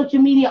come on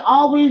social media,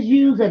 always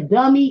use a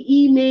dummy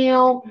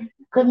email.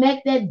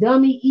 Connect that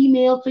dummy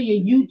email to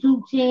your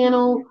YouTube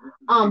channel.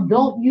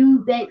 Don't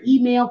use that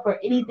email for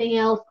anything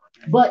else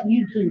but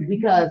YouTube,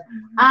 because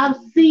I've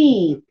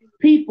seen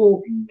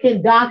people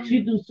can dox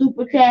you through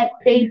Super Chat,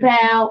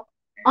 PayPal,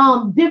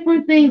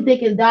 different things they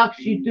can dox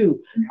you through.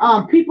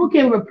 People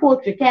can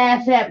report your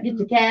Cash App, get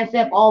your Cash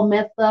App all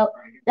messed up.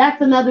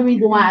 That's another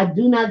reason why I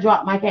do not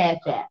drop my Cash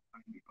App.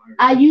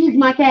 I use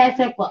my Cash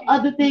App for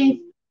other things.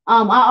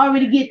 I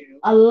already get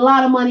a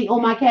lot of money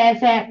on my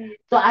Cash App,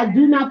 so I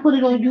do not put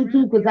it on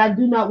YouTube because I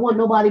do not want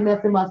nobody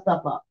messing my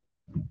stuff up.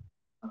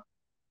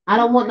 I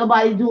don't want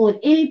nobody doing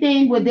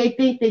anything where they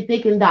think that they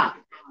can dox.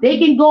 They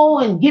can go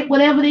and get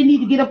whatever they need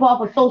to get up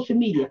off of social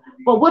media,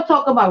 but we're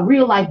talking about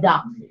real life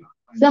doxing.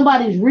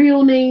 Somebody's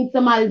real name,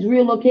 somebody's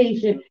real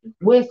location,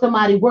 where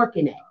somebody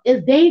working at.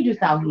 It's dangerous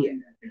out here.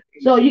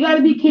 So you got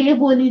to be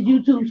careful in these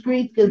YouTube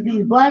streets, because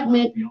these black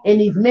men and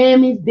these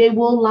mammies, they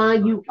will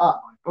line you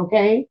up.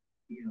 Okay?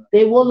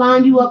 They will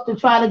line you up to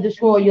try to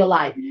destroy your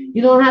life.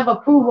 You don't have a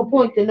proof or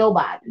point to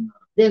nobody.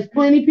 There's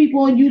plenty of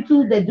people on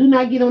YouTube that do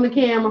not get on the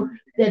camera,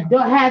 that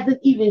hasn't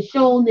even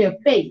shown their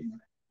face,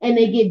 and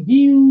they get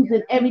views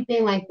and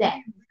everything like that.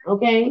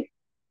 Okay?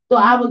 So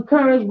I would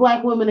encourage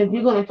black women, if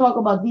you're going to talk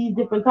about these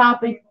different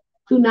topics,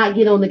 to not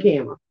get on the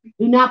camera.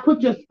 Do not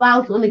put your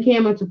spouse on the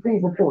camera to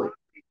prove a point.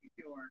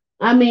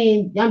 I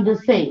mean, I'm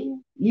just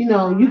saying,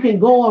 you can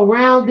go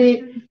around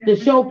it to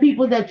show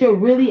people that you're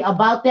really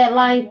about that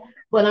life,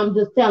 but I'm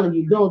just telling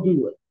you, don't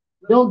do it.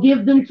 Don't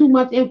give them too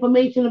much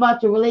information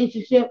about your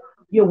relationship,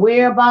 your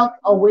whereabouts,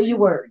 or where you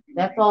work.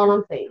 That's all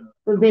I'm saying,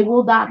 because they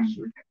will dox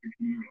you.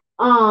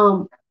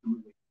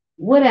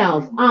 What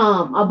else?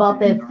 About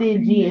that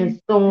Sid G and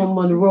Storm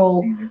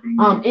Monroe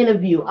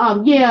interview.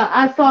 Yeah,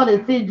 I saw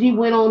that Sid G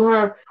went on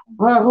her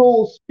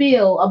whole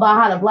spiel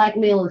about how the black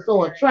male is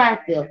so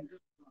attractive.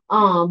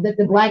 That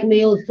the black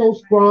male is so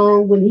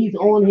strong when he's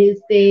on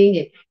his thing,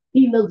 and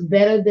he looks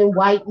better than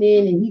white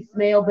men, and he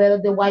smells better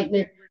than white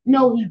men.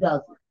 No, he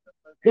doesn't.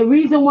 The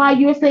reason why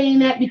you're saying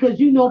that, because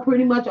you know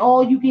pretty much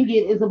all you can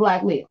get is a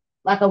black male,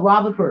 like a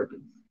Robert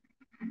Perkins.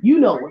 You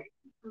know it.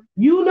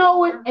 You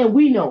know it, and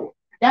we know it.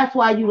 That's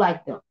why you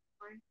like them.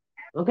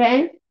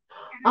 Okay?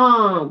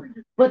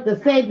 But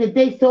to say that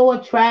they so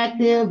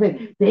attractive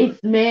and they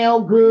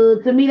smell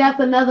good, to me that's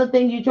another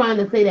thing you're trying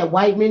to say, that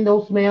white men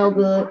don't smell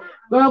good.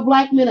 Girl,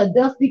 black men are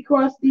dusty,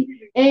 crusty,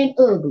 and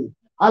ugly.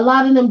 A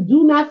lot of them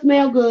do not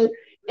smell good,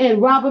 and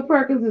Robert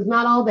Perkins is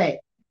not all that.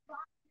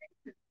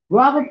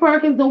 Robert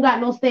Perkins don't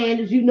got no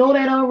standards. You know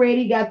that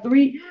already.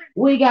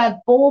 We got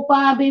 4 or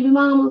 5 baby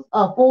mamas,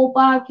 4 or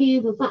 5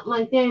 kids, or something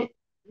like that.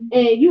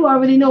 And you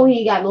already know he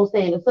ain't got no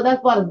standards. So that's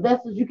about as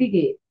best as you could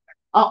get.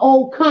 An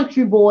old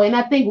country boy, and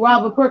I think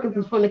Robert Perkins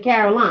is from the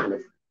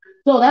Carolinas.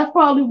 So that's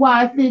probably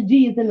why Sid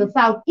G is in the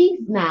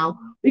Southeast now,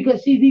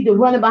 because she's either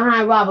running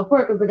behind Robert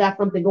Perkins or got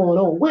something going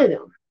on with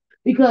him.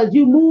 Because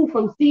you move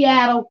from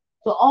Seattle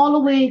to all the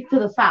way to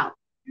the South.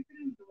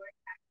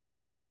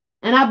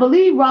 And I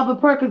believe Robert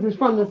Perkins is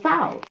from the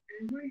South.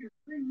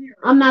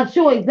 I'm not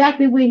sure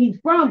exactly where he's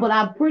from, but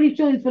I'm pretty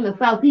sure he's from the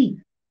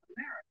Southeast.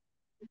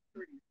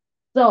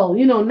 So,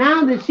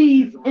 now that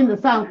she's in the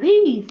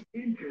Southeast,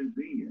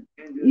 maybe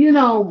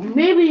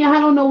I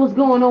don't know what's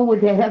going on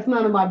with that. That's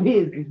none of my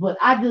business. But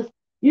I just,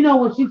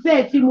 when she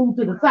said she moved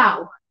to the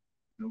South,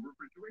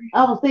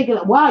 I was thinking,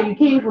 wow, you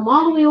came from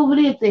all the way over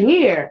there to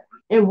here,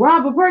 and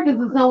Robert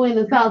Perkins is somewhere in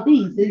the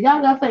Southeast. And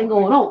y'all got something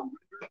going on.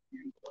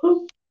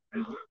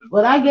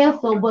 But I guess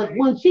so. But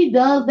when she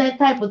does that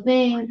type of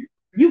thing,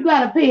 you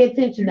got to pay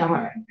attention to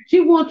her.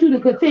 She wants you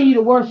to continue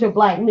to worship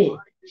black men.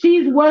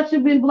 She's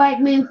worshiping black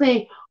men,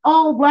 saying,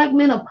 oh, black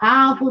men are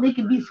powerful, they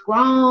can be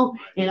strong,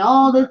 and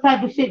all this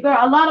type of shit. Girl,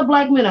 a lot of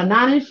black men are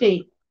not in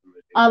shape.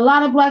 A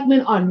lot of black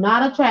men are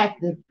not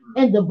attractive.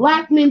 And the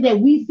black men that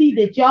we see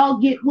that y'all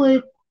get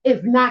with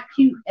is not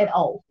cute at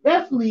all.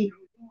 Especially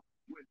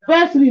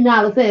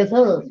now that says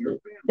husband.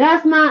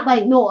 That's not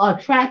like no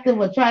attractive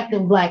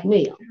black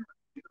male.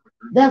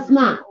 That's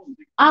not.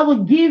 I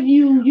would give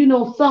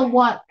you,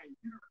 somewhat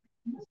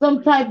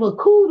some type of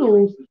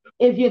kudos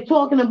if you're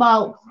talking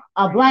about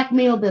a black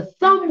male that's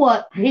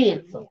somewhat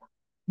handsome.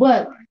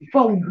 But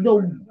from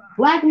the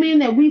black men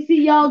that we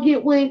see y'all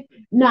get with,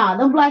 nah,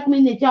 them black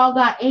men that y'all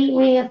got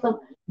ain't handsome.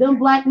 Them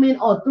black men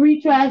are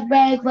 3 trash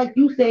bags, like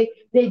you say.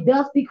 They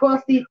dusty,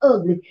 crusty,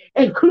 ugly,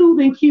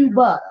 including Q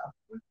butter.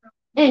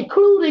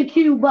 Including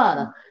Q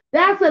butter.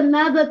 That's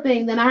another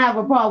thing that I have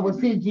a problem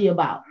with Sid G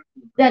about.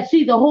 That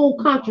she's a whole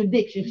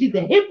contradiction. She's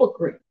a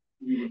hypocrite.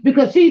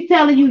 Because she's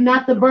telling you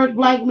not to birth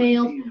black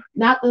males,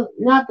 not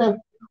to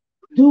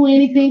do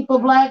anything for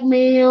black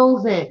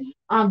males,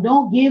 and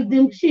don't give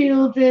them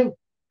children.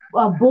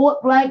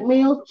 abort black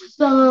male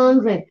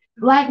sons, and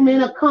black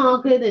men are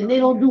conquered and they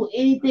don't do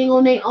anything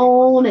on their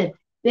own, and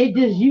they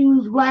just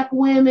use black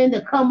women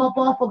to come up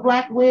off of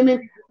black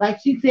women. Like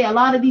she said, a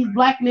lot of these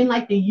black men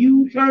like to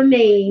use her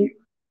name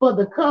for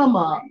the come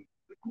up.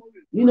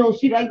 You know,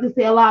 she like to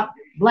say a lot.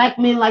 Black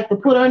men like to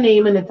put her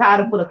name in the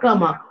title for the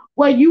come up.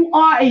 Well, you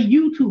are a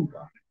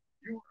YouTuber.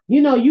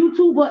 You know,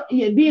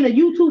 YouTuber, being a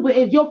YouTuber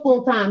is your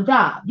full time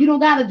job. You don't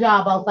got a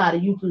job outside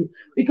of YouTube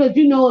because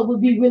you know it would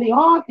be really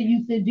hard for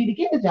you, Cindy, to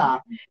get a job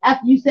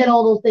after you said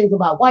all those things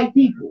about white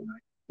people.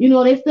 You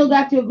know, they still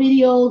got your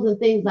videos and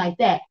things like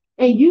that.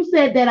 And you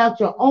said that out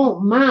your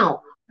own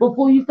mouth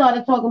before you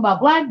started talking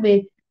about black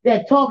men,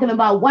 that talking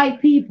about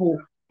white people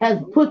has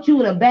put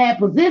you in a bad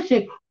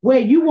position where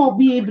you won't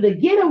be able to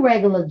get a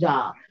regular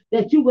job,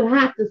 that you would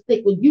have to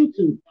stick with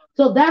YouTube.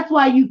 So that's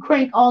why you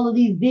crank all of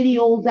these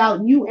videos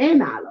out, you and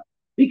Nala,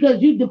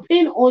 because you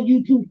depend on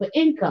YouTube for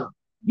income.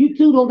 You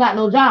two don't got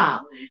no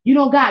job. You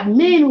don't got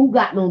men who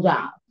got no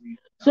job.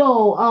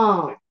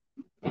 So,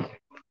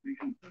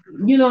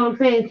 you know what I'm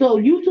saying? So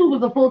YouTube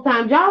is a full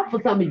time job for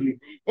some of you,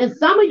 and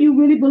some of you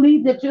really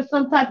believe that you're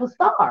some type of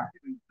star,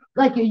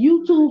 like your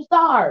YouTube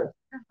stars,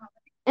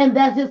 and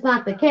that's just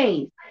not the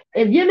case.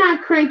 If you're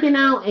not cranking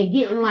out and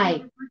getting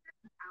like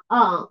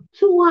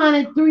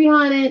 200,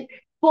 300,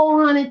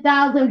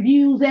 400,000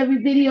 views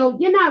every video,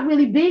 you're not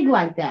really big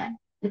like that.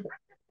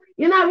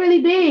 You're not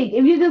really big.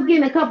 If you're just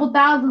getting a couple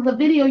thousands of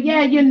video,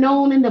 yeah, you're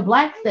known in the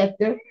black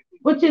sector,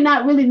 but you're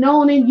not really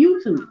known in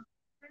YouTube.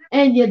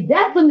 And you're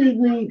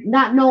definitely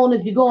not known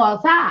if you go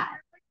outside.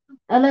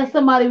 Unless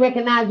somebody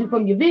recognize you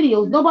from your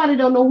videos. Nobody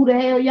don't know who the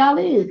hell y'all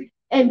is.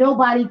 And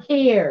nobody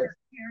cares.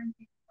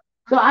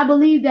 So I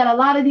believe that a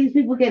lot of these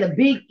people get a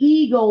big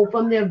ego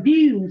from their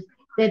views,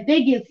 that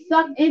they get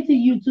sucked into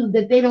YouTube,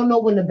 that they don't know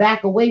when to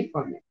back away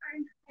from it.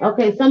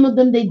 Okay, some of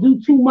them, they do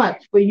too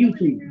much for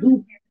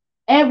YouTube.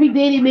 Every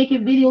day they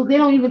making videos. They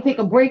don't even take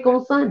a break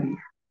on Sunday.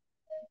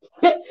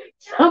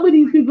 Some of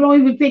these people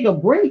don't even take a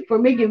break for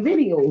making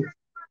videos.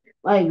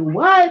 Like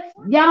what?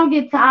 Y'all don't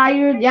get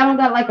tired? Y'all don't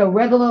got like a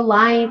regular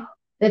life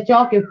that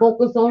y'all can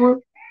focus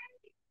on?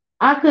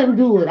 I couldn't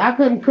do it. I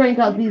couldn't crank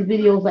out these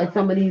videos like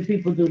some of these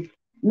people do.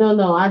 No,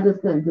 no, I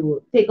just couldn't do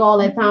it. Take all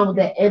that time with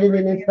that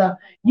editing and stuff.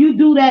 You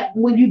do that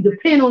when you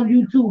depend on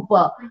YouTube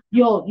for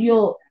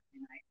your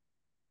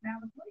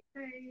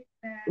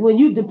when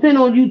you depend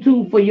on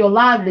YouTube for your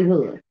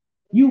livelihood.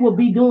 You will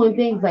be doing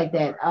things like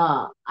that.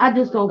 I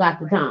just don't got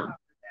the time.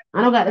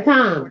 I don't got the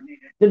time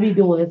to be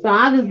doing it. So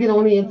I just get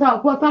on here and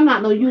talk. Plus, I'm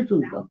not no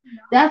YouTuber.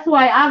 That's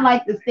why I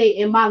like to stay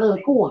in my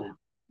little corner.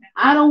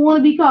 I don't want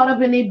to be caught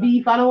up in their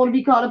beef. I don't want to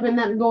be caught up in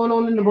nothing going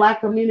on in the black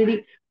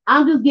community.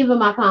 I'm just giving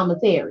my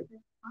commentary.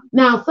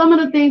 Now, some of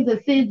the things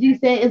that Cynthia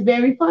said is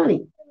very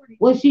funny.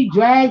 When she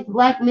drags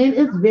black men,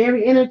 it's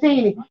very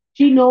entertaining.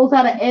 She knows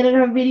how to edit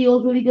her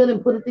videos really good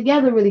and put it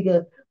together really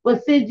good.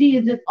 But Cynthia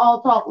is just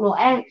all talk, no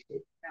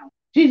action.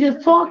 She's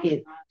just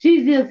talking.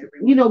 She's just,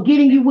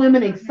 getting you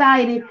women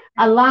excited,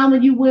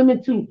 allowing you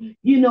women to,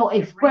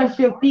 express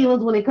your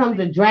feelings when it comes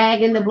to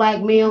dragging the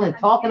black male and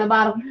talking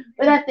about him.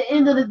 But at the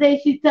end of the day,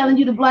 she's telling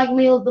you the black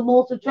male is the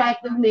most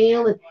attractive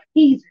male and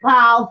he's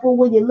powerful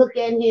when you look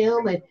at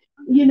him. And,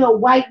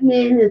 white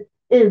men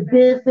is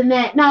this and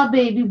that. Now,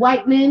 baby,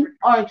 white men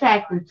are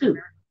attractive too.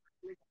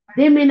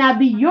 They may not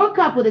be your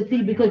cup of the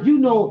tea because you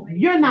know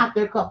you're not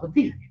their cup of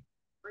tea.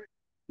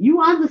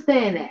 You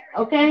understand that,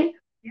 okay?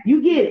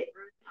 You get it.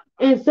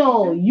 And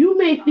so you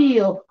may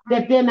feel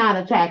that they're not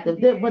attractive,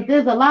 but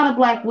there's a lot of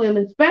black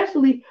women,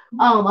 especially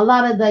a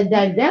lot of the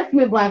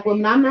divestment black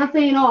women. I'm not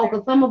saying all,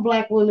 because some of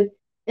black women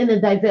in the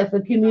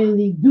divestment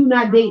community do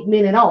not date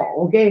men at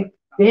all. Okay,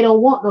 they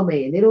don't want no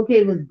man. They don't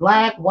care if it's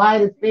black,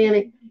 white,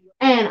 Hispanic,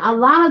 and a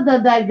lot of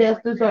the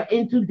divestors are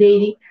into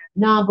dating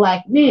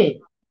non-black men.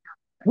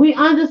 We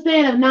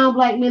understand if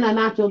non-black men are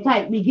not your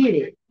type. We get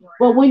it.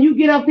 But when you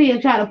get up here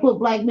and try to put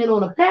black men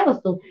on a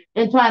pedestal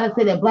and try to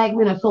say that black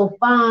men are so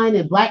fine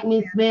and black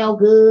men smell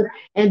good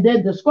and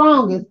they're the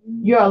strongest,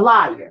 you're a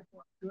liar.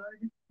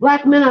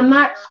 Black men are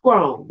not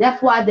strong.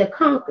 That's why they're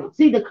conquered.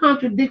 See the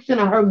contradiction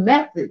of her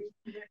message.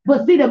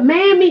 But see, the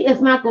mammy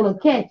is not going to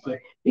catch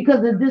it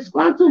because the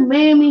disgruntled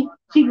mammy,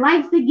 she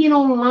likes to get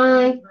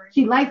online.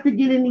 She likes to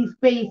get in these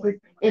spaces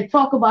and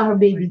talk about her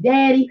baby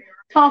daddy,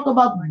 talk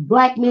about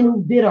black men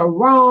who did her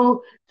wrong,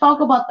 talk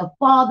about the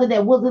father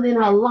that wasn't in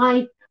her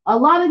life. A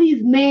lot of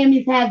these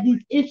mammies have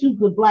these issues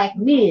with black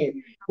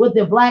men, with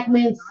their black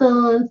men's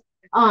sons,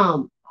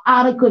 out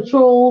of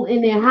control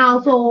in their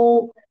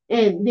household,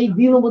 and they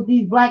dealing with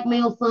these black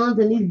male sons,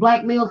 and these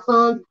black male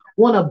sons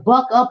want to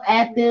buck up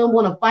at them,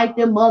 want to fight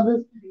their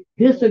mothers,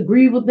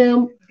 disagree with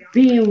them,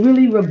 being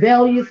really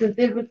rebellious and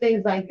different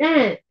things like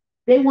that.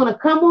 They want to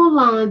come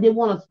online. They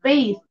want a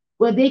space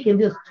where they can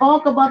just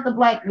talk about the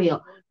black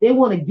male. They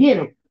want to get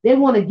them. They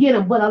want to get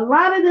them. But a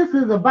lot of this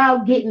is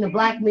about getting the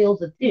black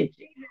male's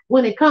attention.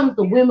 When it comes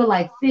to women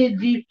like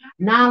Sidgy,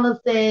 Nala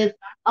says,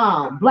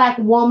 Black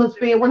Woman's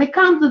Fair, when it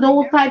comes to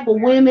those type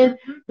of women,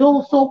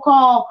 those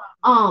so-called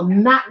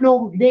Not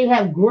no, they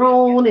have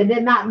grown and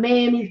they're not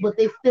mammies, but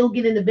they still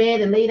get in the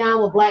bed and lay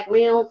down with black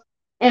males.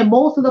 And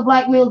most of the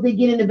black males they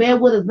get in the bed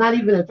with is not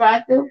even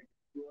attractive.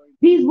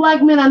 These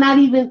black men are not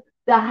even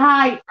the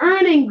high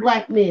earning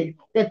black men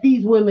that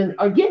these women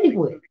are getting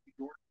with.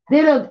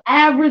 They're the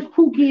average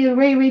Pookie and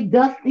Ray Ray,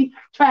 dusty,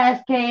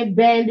 trash can,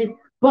 bandit,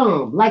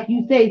 bum, like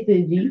you say,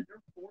 Cindy.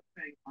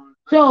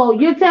 So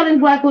you're telling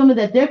black women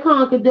that they're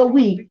conquered, they're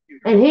weak,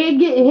 and here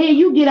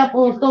you get up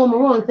on Stone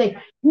Monroe and say,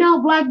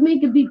 no, black men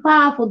can be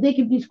powerful, they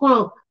can be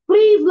strong.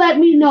 Please let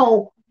me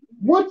know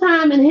what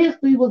time in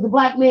history was the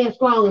black man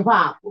strong and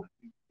powerful.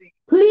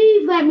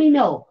 Please let me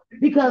know.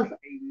 Because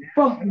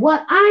from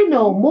what I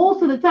know,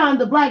 most of the time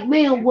the black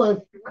man was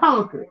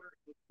conquered.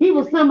 He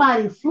was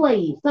somebody's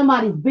slave,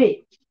 somebody's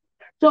bitch.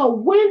 So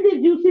when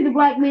did you see the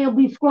black man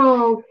be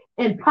strong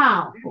and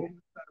powerful?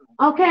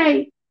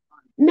 Okay?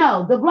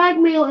 No, the black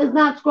male is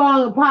not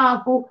strong and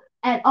powerful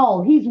at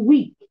all. He's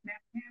weak.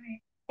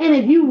 And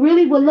if you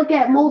really would look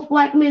at most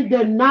black men,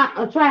 they're not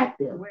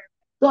attractive.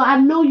 So I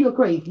know you're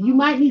crazy. You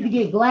might need to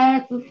get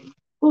glasses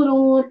put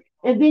on,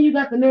 and then you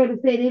got the nerve to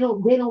say they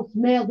don't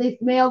smell, they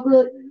smell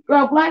good.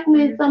 Girl, black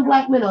men, some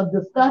black men are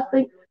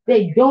disgusting.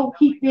 They don't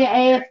keep their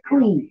ass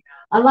clean.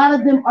 A lot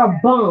of them are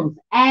bums,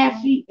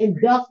 ashy and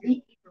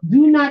dusty.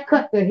 Do not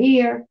cut their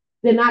hair.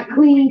 They're not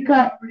clean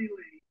cut.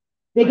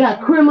 They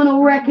got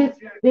criminal records.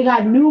 They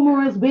got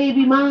numerous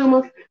baby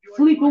mamas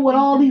sleeping with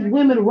all these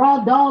women,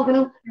 raw dogging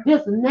them,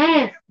 just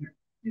nasty.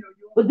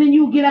 But then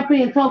you get up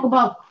here and talk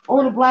about,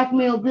 oh, the black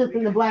male this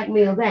and the black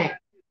male that.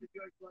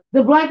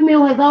 The black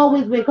male has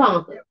always been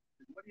conquered.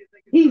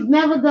 He's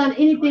never done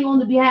anything on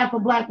the behalf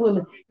of black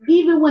women,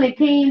 even when it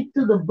came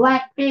to the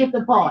Black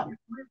Panther Party.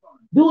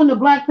 During the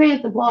Black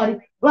Panther Party,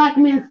 black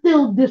men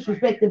still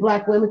disrespected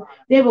black women.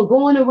 They were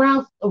going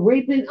around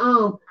raping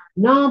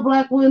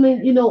non-black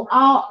women,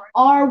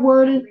 R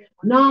wording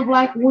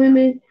non-black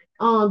women.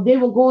 They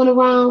were going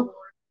around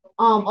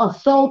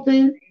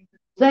assaulting,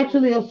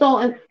 sexually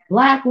assaulting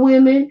black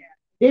women.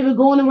 They were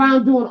going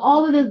around doing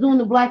all of this during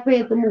the Black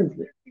Panther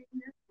movement.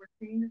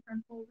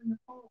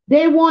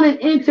 They wanted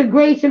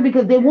integration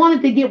because they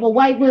wanted to get with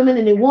white women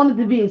and they wanted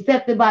to be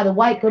accepted by the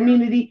white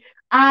community,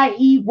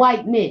 i.e.,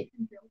 white men.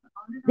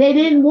 They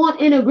didn't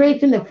want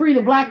integration to free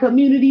the black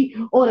community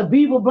or to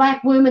be with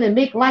black women and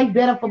make life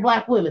better for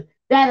black women.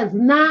 That is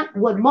not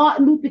what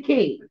Martin Luther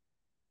King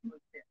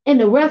and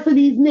the rest of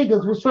these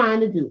niggas was trying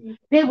to do.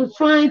 They was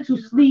trying to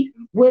sleep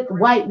with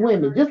white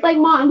women. Just like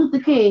Martin Luther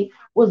King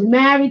was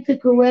married to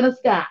Coretta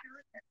Scott,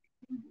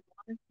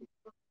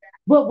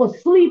 but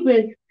was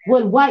sleeping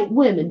with white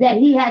women that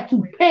he had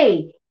to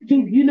pay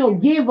to,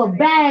 give a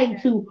bag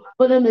to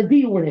for them to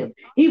deal with him.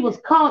 He was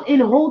caught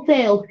in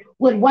hotels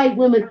with white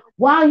women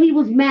while he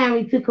was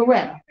married to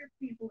Coretta.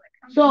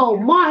 So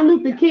Martin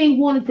Luther King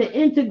wanted to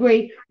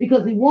integrate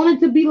because he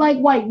wanted to be like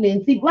white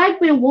men. See, black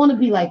men want to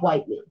be like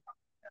white men.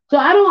 So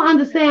I don't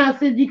understand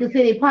how you can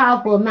say they're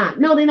powerful or not.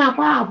 No, they're not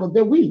powerful.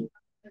 They're weak.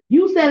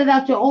 You said it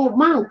out your own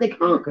mouth. They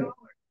conquer.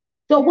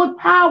 So what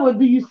power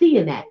do you see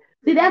in that?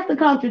 See, that's the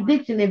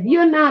contradiction. If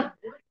you're not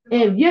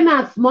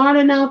smart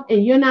enough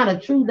and you're not a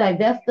true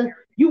divester,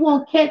 you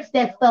won't catch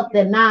that stuff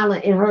that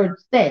Nyla and her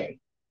said.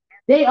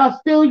 They are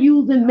still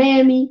using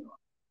mammy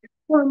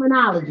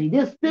terminology.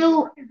 They're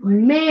still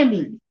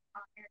mammies.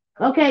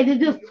 Okay, they're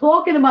just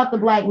talking about the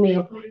black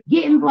male,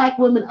 getting black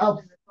women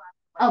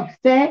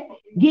upset,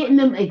 getting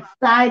them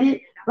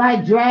excited by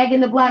dragging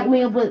the black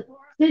male. But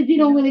since you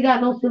don't really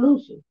got no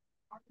solution,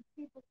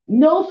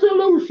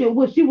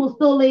 where she will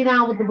still lay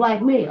down with the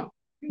black male.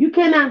 You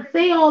cannot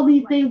say all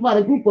these things about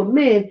a group of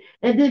men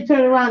and then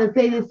turn around and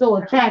say they're so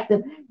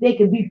attractive, they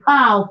can be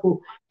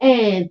powerful,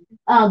 and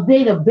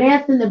they the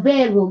best in the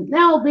bedroom.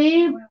 No,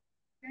 babe.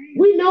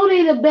 We know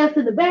they the best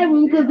in the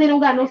bedroom because they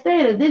don't got no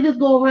standards. They just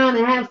go around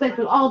and have sex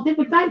with all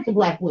different types of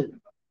black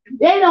women.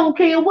 They don't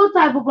care what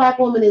type of black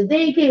woman is. They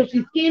ain't care if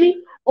she's skinny,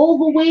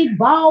 overweight,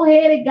 bald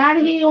headed, got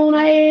hair on her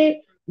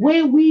head,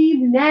 wear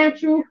weave,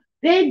 natural.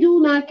 They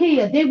do not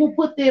care. They will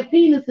put their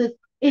penises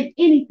in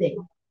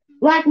anything.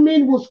 Black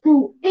men will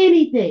screw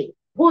anything.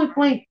 Point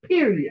blank,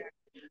 period.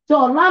 So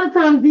a lot of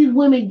times these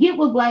women get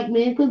with black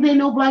men because they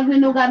know black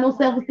men don't got no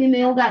self-esteem, they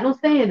don't got no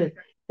standards.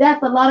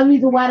 That's a lot of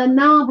reason why the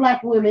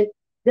non-black women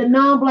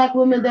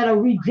that are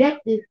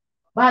rejected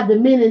by the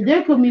men in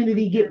their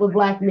community get with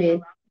black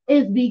men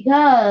is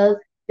because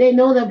they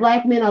know that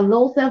black men are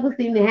low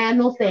self-esteem, they have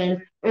no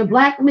standards, and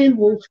black men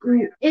will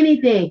screw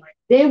anything.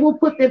 They will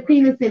put their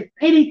penis in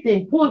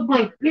anything, point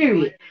blank,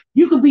 period.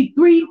 You could be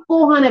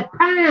 300-400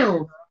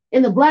 pounds,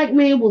 and the black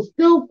man will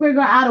still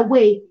figure out a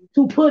way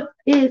to put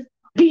his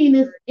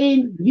penis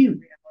in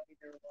you.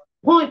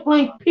 Point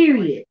blank,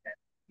 period.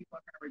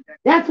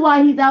 That's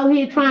why he's out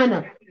here trying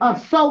to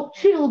assault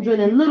children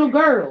and little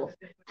girls,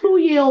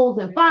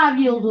 2-year-olds and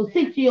 5-year-olds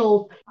and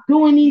 6-year-olds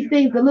doing these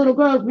things to little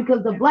girls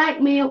because the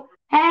black male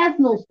has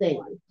no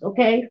standards,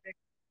 okay?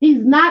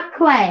 He's not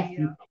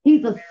classy.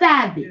 He's a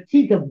savage.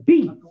 He's a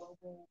beast.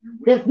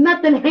 There's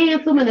nothing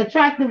handsome and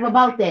attractive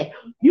about that.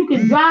 You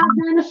can drive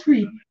down the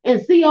street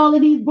and see all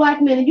of these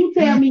black men, and you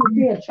tell me if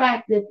they're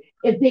attractive,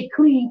 if they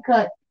clean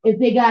cut, if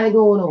they got it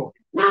going on.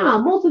 Nah,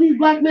 most of these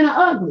black men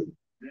are ugly.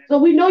 So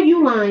we know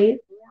you lying.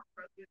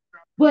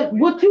 But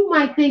what you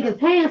might think is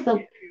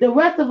handsome, the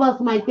rest of us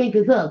might think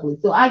is ugly.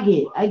 So I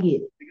get it. I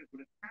get it.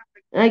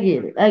 I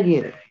get it. I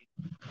get it.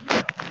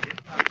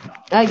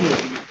 I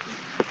get it.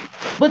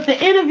 But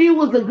the interview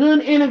was a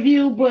good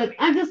interview, but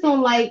I just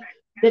don't like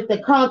that the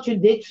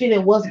contradiction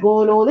and what's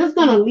going on. It's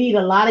going to lead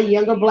a lot of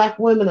younger black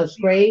women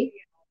astray.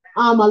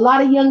 A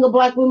lot of younger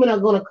black women are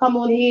going to come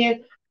on here.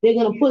 They're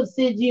going to put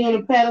Cynthia on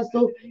a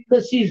pedestal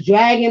because she's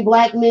dragging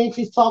black men.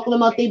 She's talking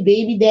about their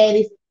baby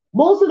daddies.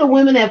 Most of the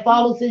women that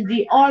follow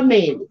Cynthia are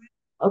mammies.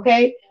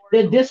 Okay?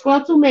 They're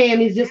disgruntled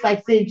mammies just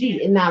like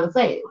Cynthia and Nala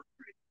says.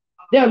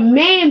 They're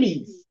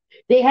mammies.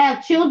 They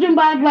have children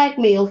by black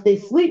males. They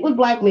sleep with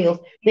black males.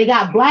 They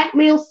got black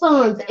male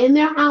sons in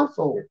their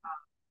household.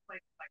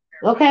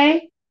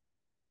 Okay?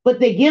 But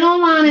they get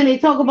online and they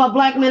talk about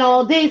black men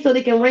all day so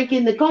they can rake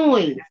in the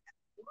coins.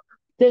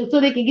 So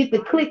they can get the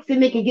clicks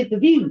and they can get the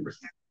views.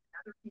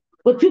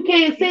 But you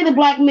can't say the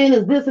black man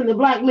is this and the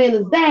black man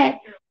is that.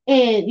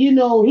 And,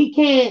 he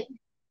can't,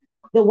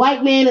 the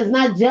white man is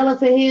not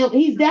jealous of him.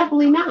 He's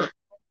definitely not.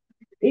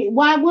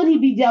 Why would he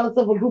be jealous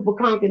of a group of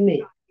conquered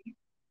men?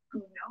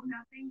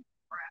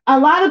 A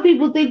lot of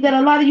people think that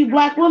a lot of you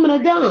black women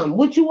are dumb,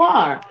 which you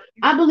are.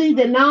 I believe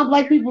that now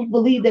black people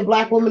believe that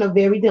black women are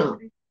very dumb.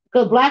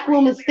 Because black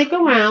women stick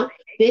around,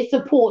 they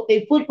support,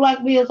 they put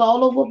black males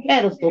all over a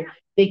pedestal.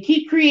 They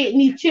keep creating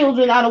these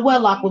children out of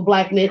wedlock with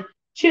black men,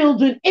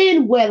 children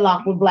in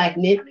wedlock with black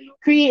men,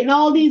 creating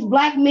all these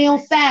black male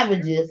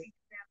savages,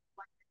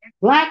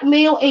 black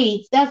male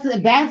apes. That's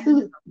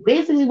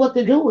basically what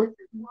they're doing.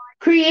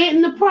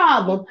 Creating the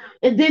problem,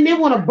 and then they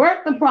want to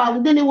birth the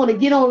problem, then they want to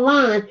get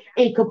online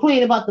and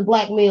complain about the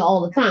black male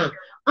all the time.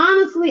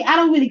 Honestly, I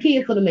don't really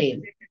care for the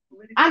man.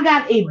 I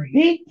got a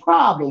big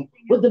problem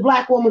with the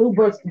black woman who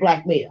births the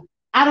black male.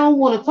 I don't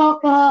want to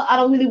talk to her. I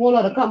don't really want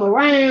her to come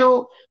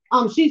around.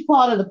 She's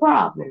part of the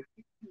problem.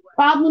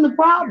 The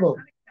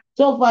problem.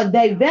 So for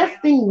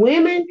divesting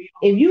women,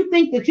 if you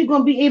think that you're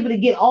gonna be able to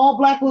get all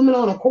black women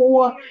on a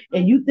core,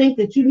 and you think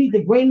that you need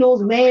to bring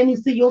those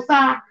mammies to your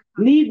side,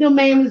 leave them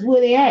mammies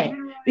where they at.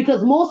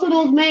 Because most of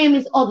those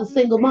mammies are the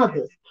single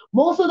mothers.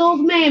 Most of those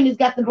mammies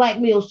got the black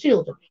male's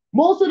children.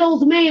 Most of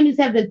those mammies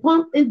have been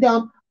pumped and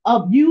dumped,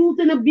 abused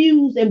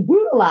and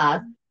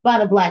brutalized by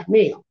the black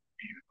male.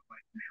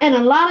 And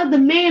a lot of the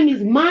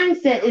mammies'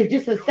 mindset is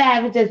just as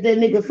savage as their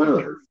nigga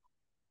sons.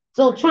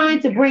 So trying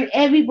to bring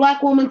every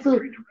black woman to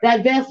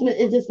divestment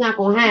is just not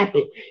gonna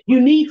happen. You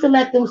need to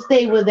let them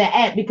stay where they're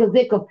at because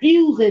they're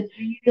confusing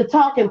the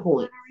talking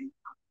points.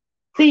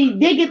 See,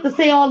 they get to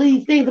say all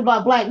these things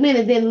about black men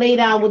and then lay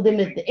down with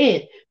them at the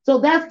end. So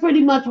that's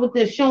pretty much what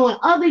they're showing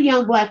other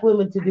young black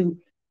women to do.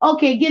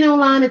 Okay, get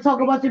online and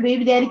talk about your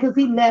baby daddy because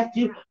he left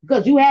you,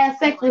 because you had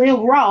sex with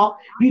him raw.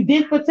 You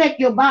didn't protect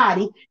your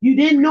body. You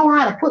didn't know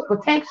how to put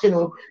protection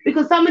on.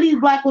 Because some of these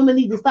black women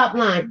need to stop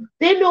lying.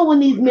 They know when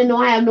these men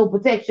don't have no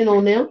protection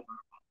on them.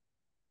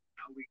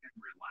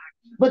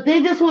 But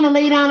they just want to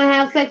lay down and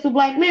have sex with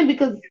black men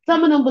because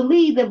some of them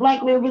believe that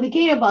black men really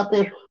care about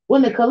them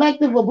when the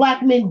collective of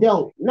black men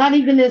don't. Not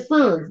even their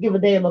sons give a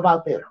damn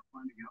about them.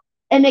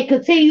 And they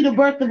continue to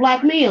birth the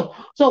black male.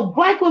 So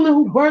black women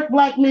who birth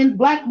black men,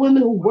 black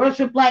women who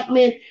worship black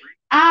men,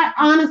 I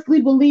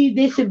honestly believe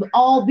they should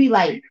all be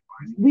like,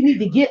 we need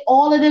to get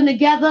all of them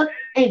together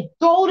and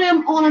throw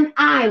them on an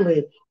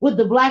island with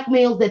the black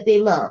males that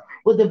they love,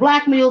 with the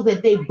black males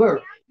that they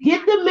birth.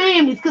 Get the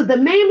mammies, because the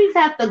mammies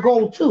have to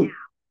go too.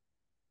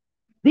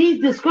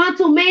 These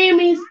disgruntled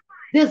mammies,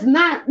 there's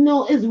not,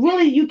 no, it's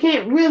really, you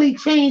can't really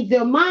change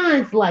their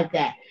minds like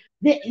that.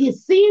 It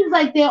seems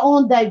like they're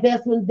on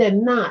divestment, they're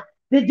not.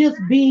 They're just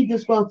being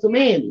disgruntled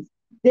mammies.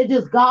 They're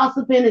just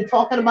gossiping and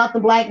talking about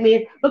the black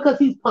man because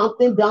he's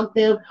pumped and dumped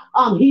them.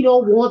 He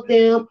don't want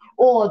them,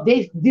 or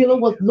they dealing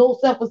with low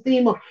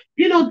self-esteem, or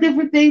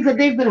different things that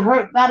they've been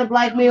hurt by the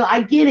black male.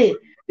 I get it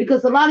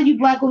because a lot of you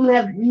black women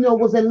have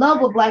was in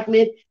love with black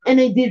men and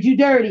they did you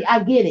dirty.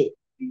 I get it,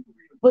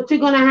 but you're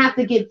gonna have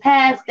to get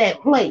past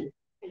that place.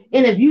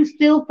 And if you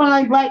still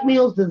find black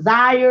males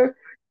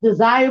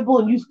desirable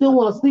and you still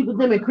want to sleep with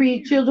them and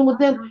create children with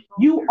them,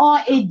 you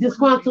are a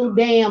disgruntled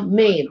damn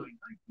man.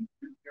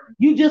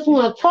 You just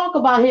want to talk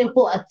about him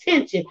for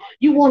attention.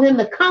 You want him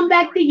to come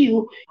back to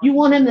you. You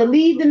want him to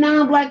leave the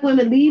non-black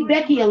women, leave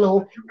Becky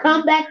alone,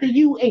 come back to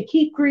you and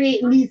keep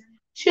creating these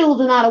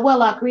children out of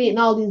wedlock, creating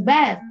all these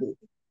bastards.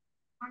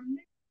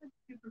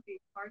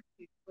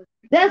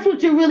 That's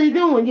what you're really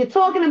doing. You're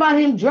talking about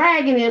him,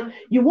 dragging him.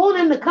 You want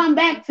him to come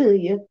back to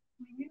you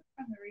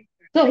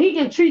so he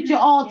can treat you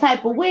all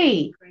type of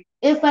way.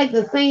 It's like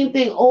the same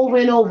thing over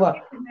and over,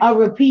 a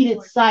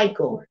repeated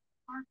cycle.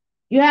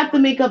 You have to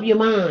make up your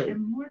mind.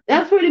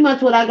 That's pretty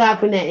much what I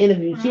got from that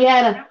interview. She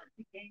had a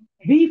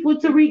beef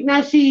with Tariq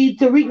Nasheed.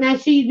 Tariq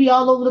Nasheed be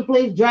all over the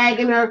place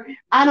dragging her.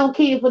 I don't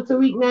care for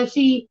Tariq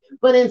Nasheed,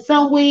 but in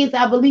some ways,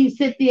 I believe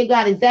Cynthia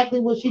got exactly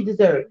what she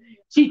deserved.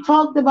 She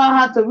talked about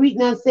how Tariq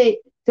Nasheed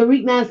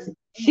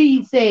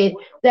said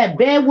that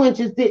bad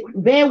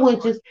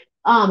wenches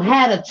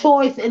had a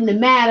choice in the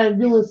matter of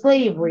doing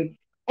slavery.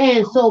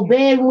 And so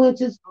bad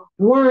wenches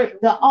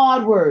weren't the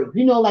odd word,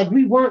 like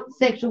we weren't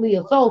sexually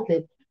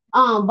assaulted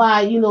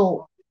by,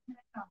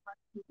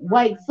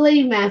 white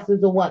slave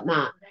masters or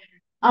whatnot.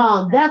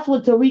 That's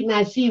what Tariq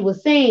Nasheed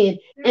was saying,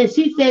 and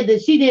she said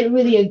that she didn't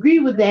really agree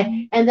with that,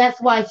 and that's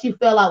why she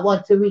fell out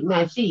with Tariq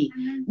Nasheed.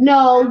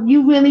 No,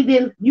 you really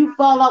didn't. You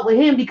fall out with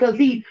him because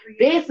he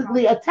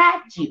basically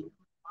attacked you.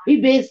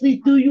 He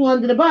basically threw you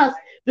under the bus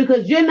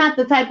because you're not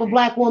the type of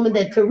black woman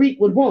that Tariq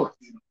would want.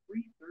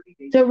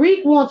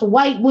 Tariq wants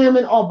white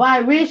women or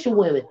biracial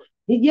women.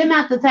 You're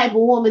not the type of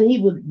woman he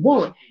would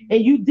want.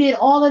 And you did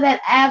all of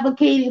that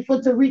advocating for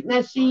Tariq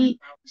Nasheed,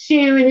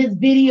 sharing his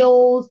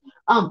videos,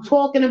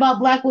 talking about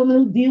black women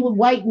who deal with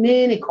white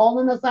men and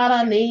calling us out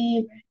our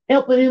name,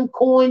 helping him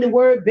coin the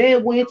word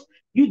bed wench.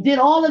 You did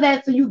all of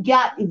that so you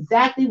got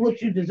exactly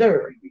what you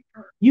deserve.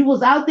 You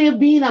was out there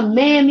being a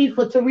mammy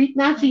for Tariq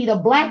Nasheed, a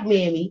black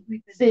mammy,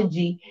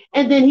 Sinji,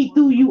 and then he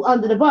threw you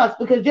under the bus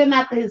because you're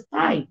not his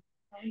type.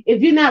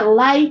 If you're not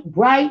light,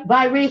 bright,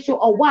 biracial,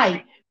 or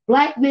white,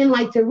 black men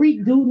like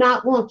Tariq do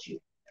not want you.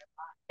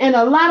 And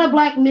a lot of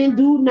black men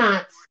do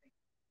not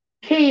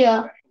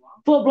care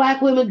for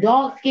black women,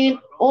 dark skin,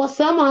 or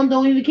some of them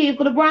don't even care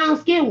for the brown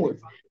skin ones.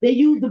 They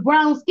use the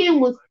brown skin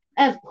ones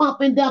as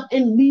pump and dump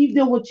and leave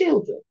them with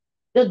children.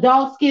 The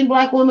dark skinned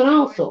black women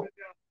also.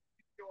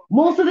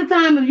 Most of the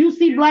time, if you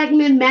see black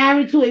men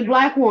married to a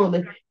black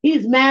woman,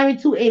 he's married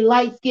to a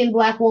light skinned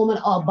black woman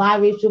or a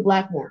biracial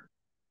black woman.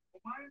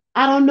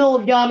 I don't know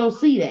if y'all don't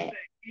see that.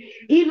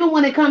 Even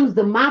when it comes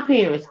to my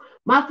parents,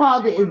 my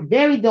father is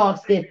very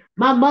dark skinned.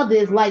 My mother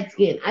is light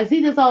skinned. I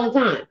see this all the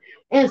time.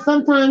 And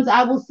sometimes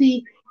I will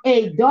see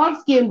a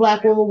dark skinned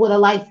black woman with a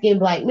light skinned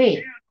black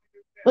man.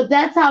 But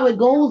that's how it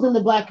goes in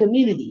the black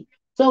community.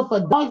 So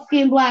for dark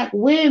skinned black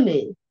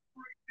women,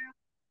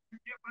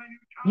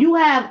 you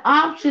have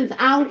options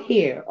out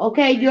here.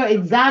 Okay, you're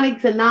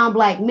exotic to non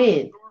black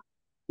men.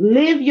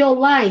 Live your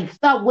life.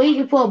 Stop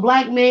waiting for a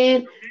black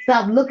man.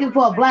 Stop looking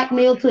for a black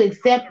male to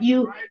accept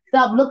you.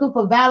 Stop looking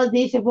for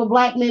validation from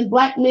black men.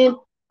 Black men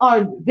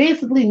are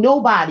basically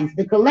nobodies.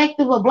 The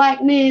collective of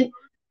black men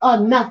are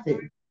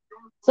nothing.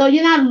 So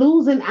you're not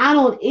losing out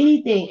on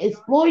anything.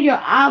 Explore your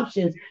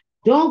options.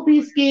 Don't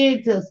be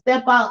scared to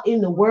step out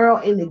in the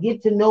world and to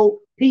get to know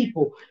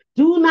people.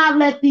 Do not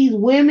let these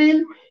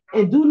women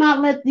and do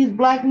not let these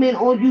black men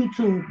on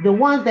YouTube, the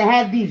ones that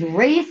have these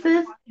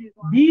racist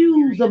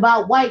views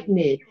about white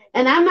men.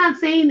 And I'm not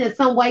saying that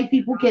some white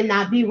people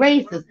cannot be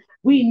racist.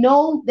 We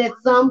know that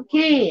some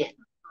can.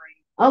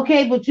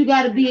 Okay, but you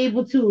got to be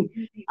able to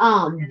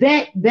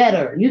vet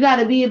better. You got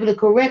to be able to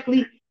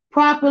correctly,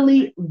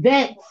 properly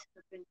vet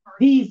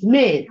these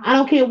men. I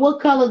don't care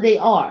what color they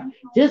are.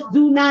 Just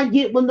do not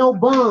get with no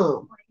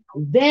bum.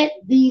 Vet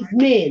these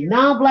men,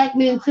 non-black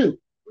men too.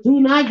 Do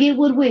not get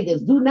with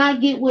wiggers. Do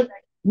not get with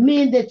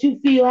men that you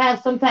feel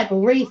have some type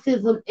of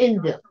racism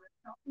in them.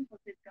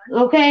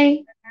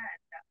 Okay?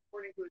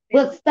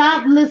 But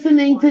stop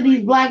listening to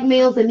these black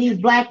males and these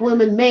black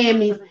women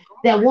mammies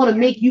that want to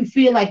make you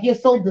feel like you're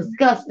so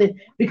disgusted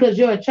because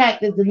you're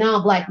attracted to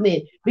non-black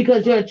men,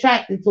 because you're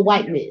attracted to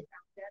white men.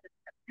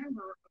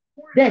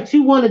 That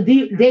you want to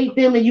date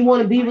them and you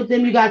want to be with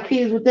them, you got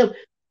kids with them.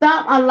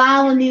 Stop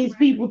allowing these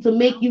people to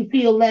make you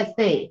feel less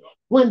than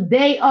when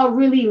they are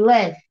really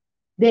less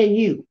than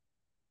you.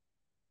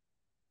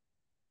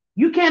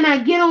 You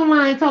cannot get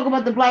online and talk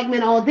about the black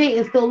men all day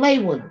and still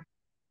label them.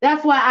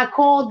 That's why I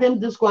call them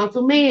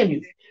disgruntled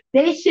mammies.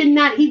 They should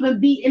not even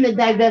be in the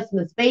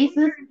divestment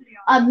spaces.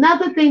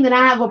 Another thing that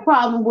I have a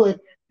problem with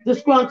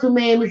disgruntled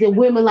mammies and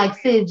women like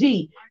Sid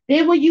G,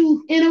 they will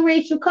use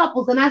interracial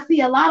couples, and I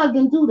see a lot of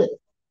them do this.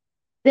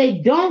 They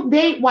don't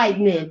date white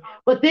men,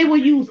 but they will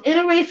use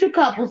interracial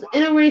couples,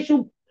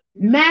 interracial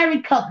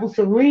married couples,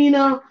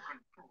 Serena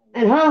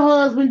and her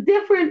husband,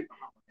 different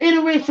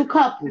interracial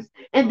couples,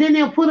 and then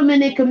they'll put them in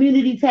their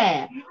community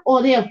tab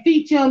or they'll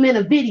feature them in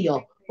a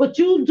video. But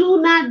you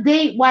do not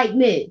date white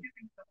men.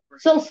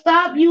 So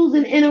stop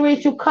using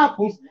interracial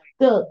couples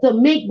to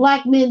make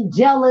black men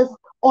jealous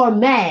or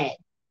mad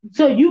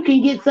so you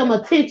can get some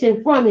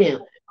attention from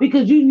him.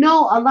 Because you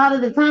know a lot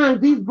of the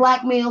times these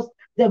black males,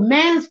 the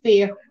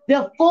manosphere,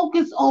 they're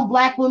focused on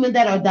black women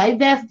that are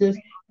divestors,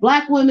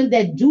 black women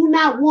that do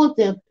not want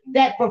them,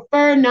 that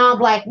prefer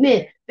non-black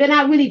men. They're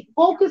not really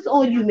focused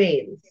on you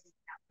men.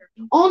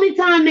 Only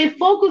time they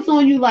focus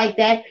on you like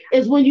that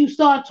is when you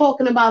start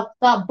talking about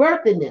stop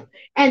birthing them.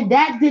 And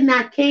that did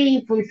not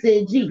came from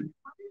Sid G.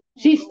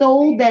 She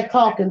stole that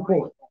talking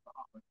point.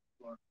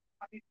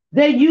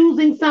 They're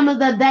using some of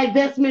the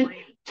divestment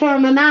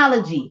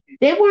terminology.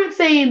 They weren't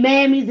saying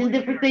mammies and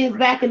different things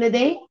back in the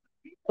day,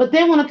 but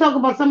they want to talk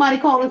about somebody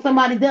calling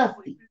somebody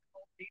dusty.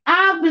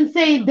 I've been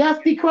saying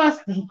dusty,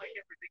 crusty,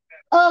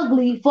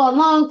 ugly for a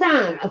long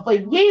time, for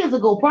years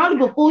ago,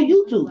 probably before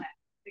YouTube.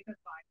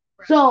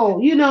 So,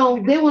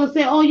 they want to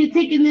say, oh, you're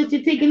taking this,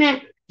 you're taking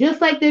that,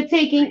 just like they're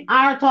taking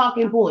our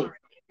talking points.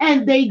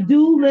 And they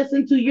do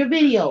listen to your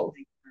videos.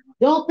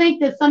 Don't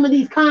think that some of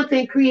these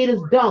content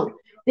creators don't.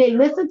 They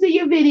listen to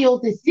your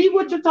videos, they see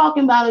what you're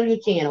talking about on your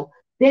channel.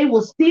 They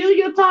will steal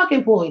your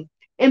talking points.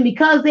 And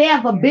because they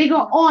have a bigger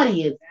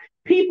audience,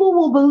 people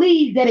will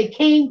believe that it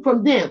came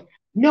from them.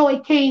 No,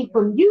 it came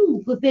from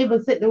you because they've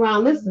been sitting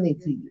around listening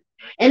to you.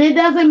 And it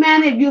doesn't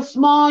matter if you're a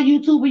small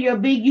YouTuber, you're a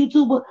big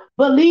YouTuber.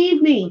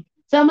 Believe me,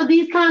 some of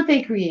these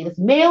content creators,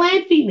 male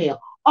and female,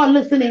 are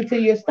listening to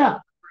your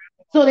stuff.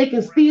 So they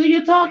can steal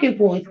your talking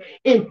points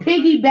and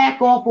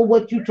piggyback off of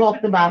what you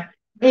talked about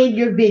in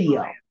your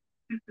video.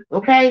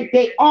 Okay?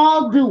 They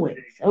all do it.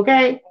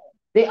 Okay?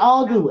 They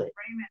all do it.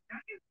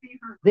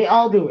 They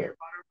all do it.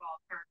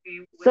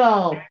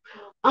 So,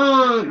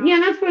 yeah,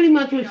 that's pretty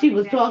much what she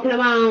was talking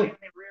about.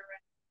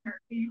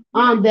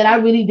 That I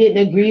really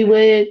didn't agree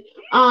with.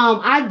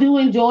 I do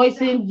enjoy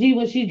Cindy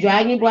when she's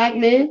dragging black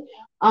men.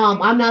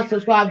 I'm not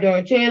subscribed to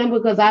her channel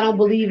because I don't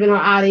believe in her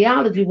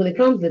ideology when it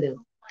comes to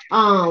them.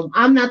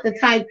 I'm not the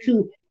type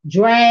to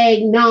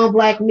drag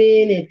non-black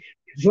men and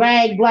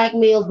drag black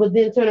males, but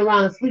then turn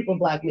around and sleep with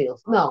black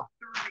males. No,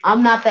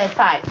 I'm not that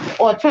type.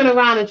 Or turn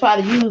around and try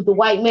to use the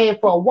white man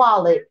for a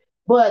wallet,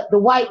 but the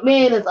white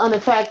man is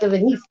unattractive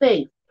and he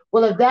stinks.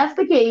 Well, if that's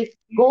the case,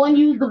 go and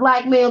use the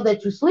black male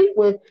that you sleep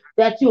with,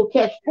 that you'll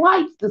catch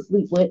flights to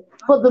sleep with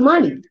for the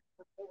money.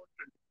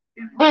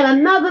 And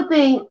another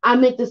thing I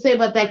meant to say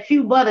about that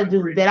Q Butter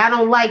dude that I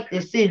don't like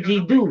this Sid G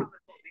dude.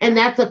 And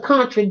that's a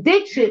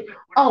contradiction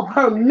of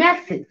her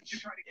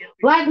message.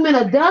 Black men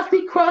are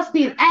dusty,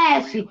 crusty, and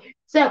ashy,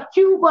 except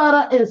Q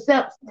Butter and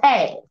except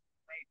Taz.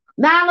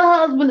 Now the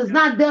husband is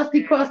not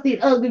dusty, crusty,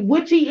 and ugly,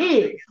 which he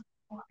is.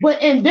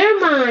 But in their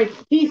mind,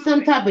 he's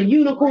some type of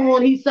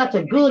unicorn. He's such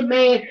a good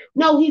man.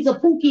 No, he's a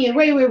Pookie and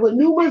Ray Ray with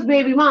numerous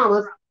baby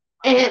mamas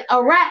and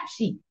a rap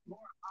sheet.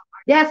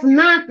 That's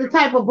not the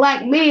type of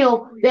black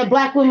male that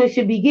black women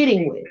should be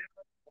getting with.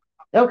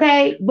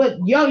 Okay? But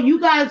you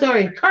guys are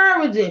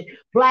encouraging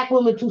black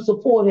women to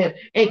support him,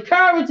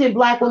 encouraging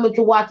black women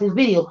to watch his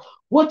videos.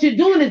 What you're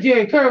doing is you're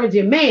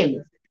encouraging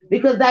madness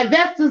because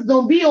divestors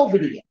don't be over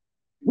there.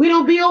 We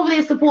don't be over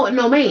there supporting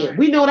no man.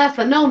 We know that's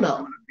a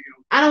no-no.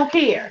 I don't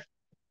care.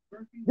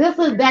 This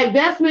is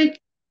divestment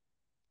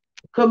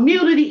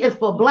community is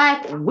for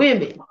black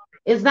women.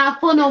 It's not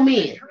for no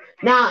men.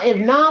 Now, if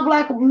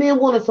non-black men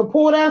want to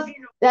support us,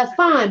 that's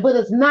fine, but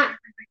it's not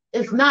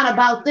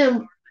about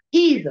them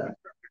either.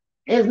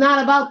 It's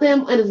not about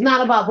them and it's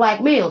not about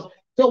black males.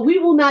 So we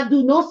will not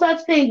do no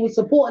such thing with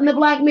supporting the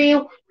black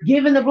male,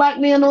 giving the black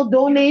male no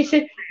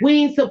donation. We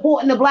ain't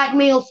supporting the black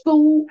male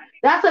school.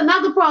 That's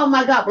another problem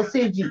I got with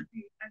Sid G.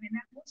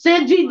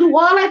 Sid G do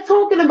all that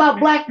talking about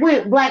black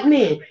men,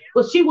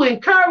 but she will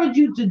encourage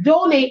you to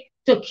donate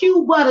to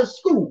Q Butter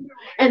School.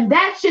 And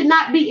that should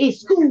not be a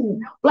school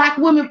black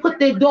women put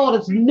their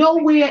daughters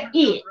nowhere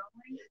in.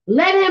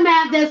 Let him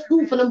have that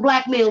school for them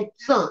black male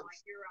sons.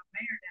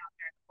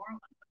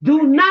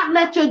 Do not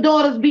let your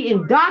daughters be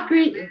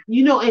indoctrinated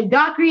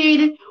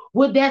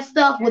with that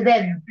stuff, with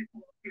that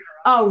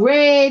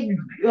red,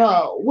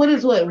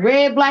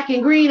 red, black,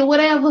 and green or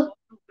whatever.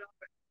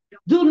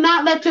 Do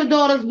not let your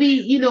daughters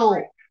be,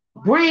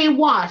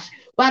 brainwashed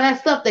by that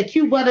stuff that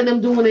Q Butter them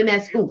doing in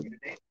that school.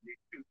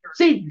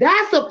 See,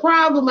 that's a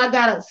problem I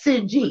got at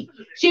Sid G.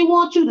 She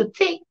wants you to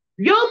take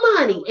your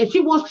money and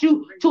she wants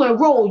you to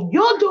enroll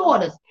your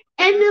daughters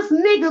in this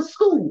nigga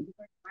school,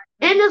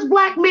 in this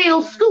black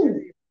male school,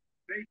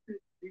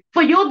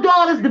 for your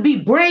daughters to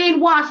be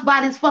brainwashed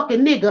by this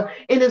fucking nigga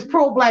and this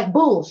pro-black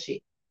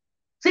bullshit.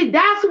 See,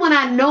 that's when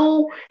I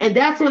know and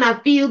that's when I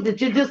feel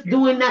that you're just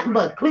doing nothing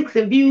but clicks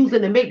and views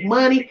and to make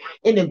money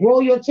and to grow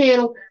your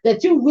channel,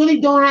 that you really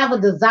don't have a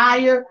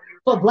desire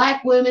for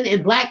black women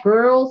and black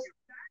girls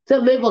to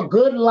live a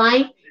good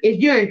life if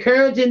you're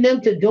encouraging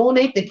them to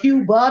donate the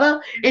Q Butter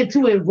and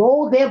to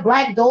enroll their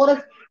black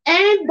daughters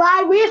and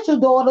biracial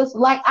daughters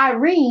like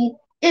Irene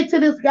into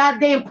this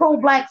goddamn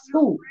pro-black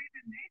school.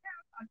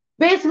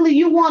 Basically,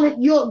 you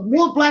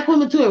want black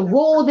women to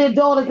enroll their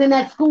daughters in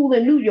that school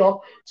in New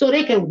York so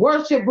they can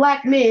worship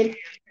black men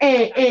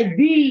and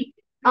be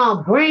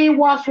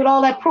brainwashed with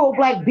all that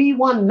pro-black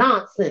B1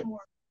 nonsense.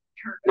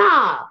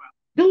 Nah,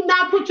 do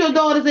not put your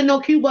daughters in no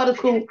Q Butter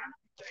school.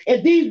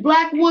 If these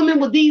black women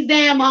with these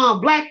damn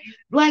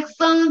black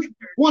sons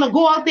want to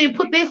go out there and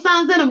put their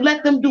sons in them,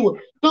 let them do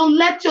it. Don't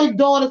let your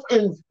daughters,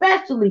 and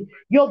especially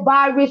your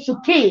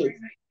biracial kids,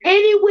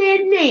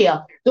 anywhere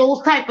near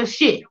those type of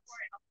shit.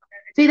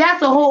 See,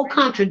 that's a whole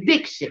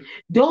contradiction.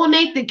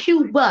 Donate to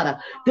Q Butter.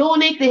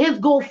 Donate to his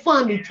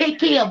GoFundMe. Take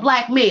care of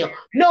black male.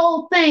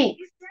 No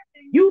thanks.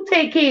 You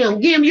take care of him.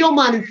 Give him your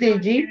money,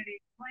 Cindy.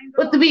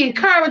 But to be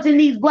encouraging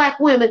these black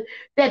women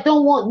that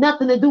don't want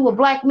nothing to do with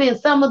black men,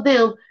 some of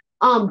them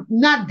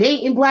not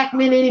dating black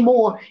men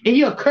anymore, and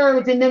you're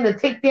encouraging them to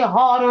take their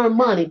hard-earned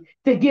money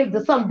to give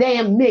to some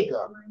damn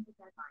nigga.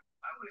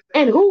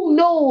 And who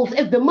knows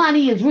if the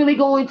money is really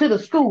going to the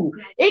school?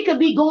 It could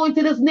be going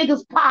to this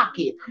nigga's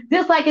pocket,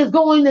 just like it's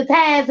going to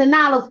Taz and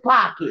Nala's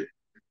pocket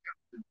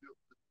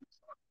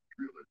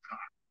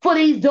for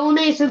these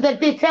donations that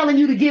they're telling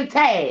you to give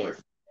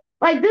Taz.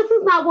 Like, this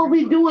is not what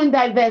we do in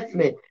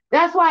divestment.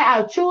 That's why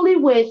I truly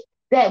wish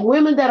that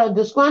women that are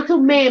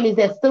disgruntled mammies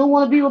that still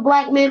want to be with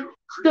black men,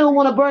 still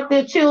want to birth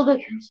their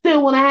children,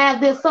 still want to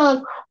have their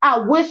sons. I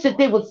wish that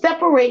they would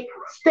separate,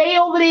 stay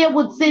over there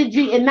with Sid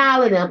G and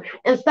all of them,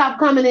 and stop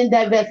coming in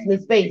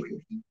divestment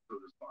spaces.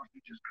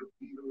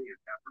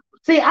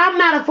 See, I'm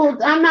not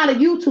a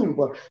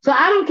YouTuber, so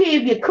I don't care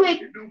if you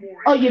click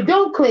or you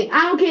don't click.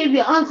 I don't care if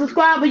you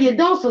unsubscribe or you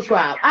don't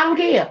subscribe. I don't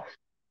care.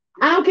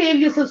 I don't care if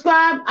you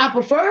subscribe. I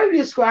prefer if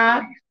you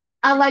subscribe.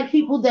 I like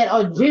people that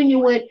are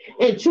genuine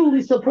and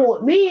truly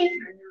support me.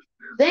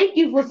 Thank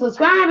you for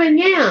subscribing,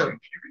 yeah.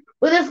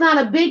 But it's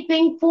not a big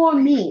thing for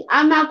me.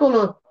 I'm not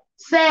gonna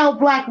sell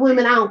black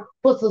women out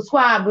for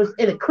subscribers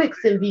and the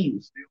clicks and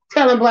views.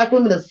 Telling black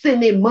women to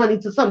send their money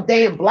to some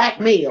damn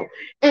black male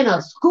in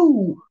a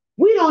school.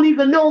 We don't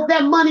even know if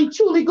that money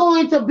truly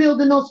going to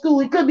building no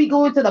school. It could be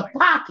going to the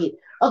pocket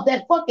of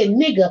that fucking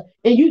nigga,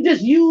 and you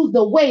just use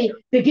the way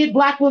to get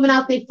black women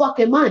out their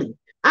fucking money.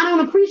 I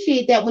don't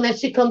appreciate that when that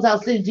shit comes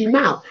out CG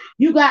mouth.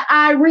 You got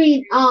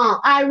Irene,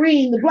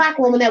 the black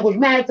woman that was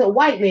married to a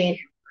white man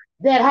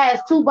that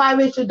has two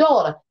biracial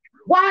daughters.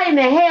 Why in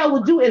the hell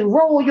would you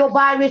enroll your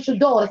biracial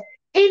daughters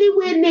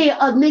anywhere near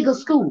a nigga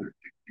school?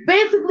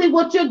 Basically,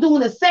 what you're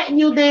doing is setting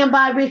your damn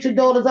biracial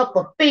daughters up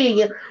for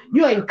failure.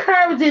 You're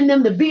encouraging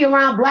them to be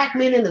around black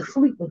men and to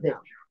sleep with them.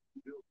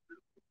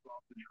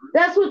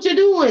 That's what you're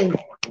doing.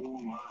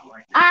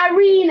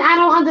 Irene, I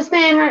don't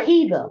understand her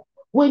either.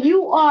 When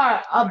you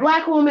are a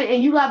black woman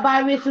and you got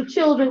biracial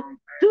children,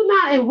 do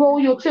not enroll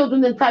your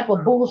children in type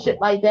of bullshit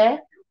like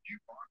that.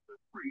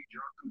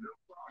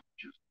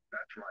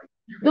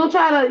 Don't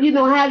try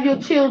to, have your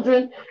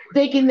children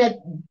thinking that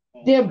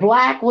they're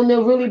black when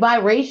they're really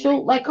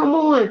biracial. Like, come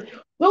on.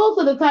 Those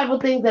are the type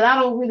of things that I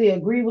don't really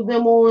agree with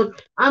them on.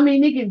 I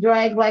mean, they can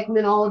drag black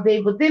men all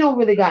day, but they don't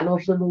really got no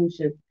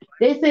solution.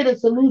 They say the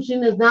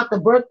solution is not to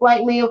birth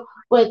black male,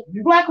 but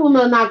black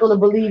women are not going to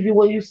believe you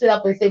when you sit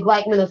up and say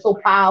black men are so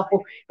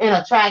powerful and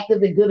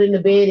attractive and good in the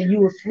bed and you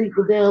will sleep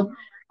with them.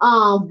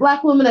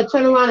 Black women that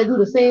turn around and do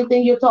the same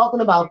thing you're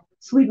talking about,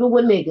 sleeping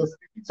with niggas.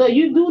 So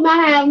you do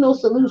not have no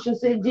solution,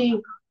 Sid G.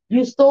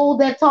 You stole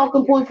that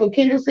talking point from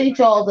Kendall St.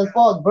 Charles as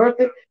far as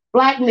birthing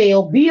black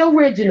male. Be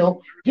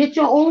original. Get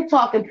your own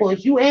talking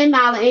points, you and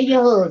Nala and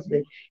your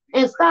husband.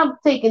 And stop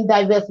taking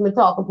divestment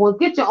talking points.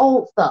 Get your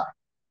own stuff.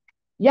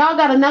 Y'all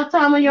got enough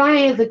time on your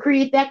hands to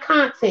create that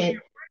content.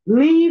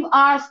 Leave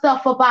our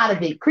stuff up out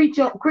of it. Create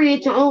your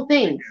own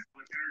things.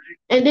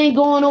 And then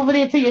going over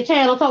there to your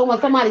channel talking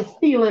about somebody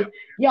stealing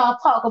y'all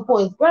talking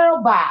points.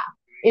 Girl, bye.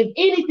 If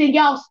anything,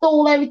 y'all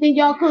stole everything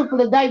y'all could for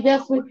the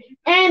divestment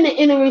and the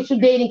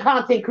interracial dating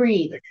content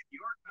creators.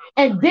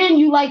 And then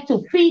you like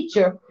to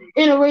feature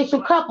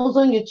interracial couples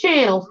on your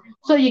channels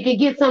so you can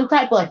get some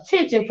type of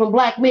attention from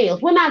black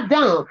males. We're not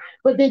dumb,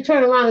 but then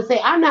turn around and say,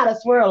 I'm not a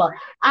swirler.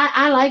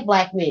 I like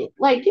black men.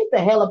 Like, get the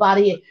hell up out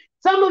of here.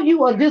 Some of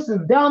you are just as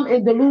dumb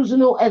and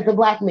delusional as the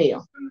black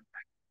male.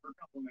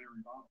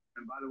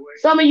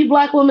 Some of you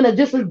black women are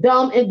just as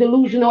dumb and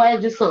delusional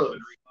as your sons.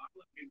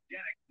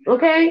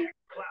 Okay?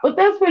 But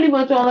that's pretty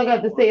much all I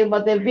got to say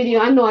about that video.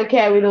 I know I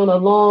carried on a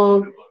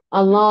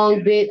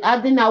long bit. I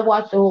did not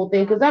watch the whole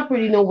thing because I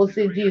pretty know what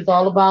Sid G is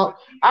all about.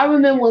 I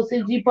remember when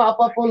Sid G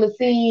popped up on the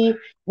scene,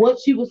 what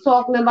she was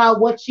talking about,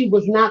 what she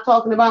was not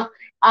talking about.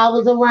 I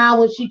was around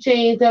when she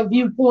changed her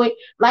viewpoint,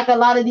 like a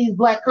lot of these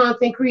black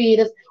content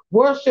creators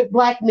worship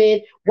black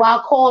men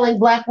while calling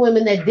black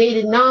women that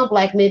dated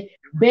non-black men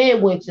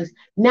bed wenches.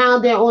 Now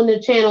they're on their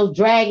channels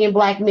dragging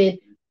black men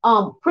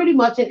pretty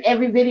much in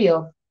every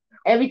video.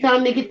 Every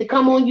time they get to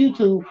come on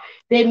YouTube,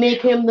 they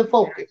make him the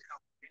focus.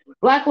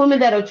 Black women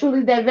that are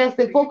truly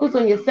divested, focus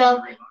on yourself.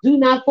 Do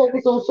not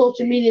focus on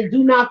social media.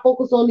 Do not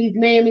focus on these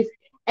mammies.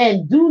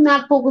 And do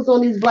not focus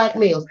on these black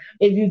males.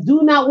 If you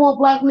do not want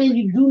black men,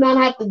 you do not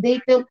have to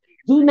date them.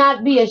 Do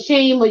not be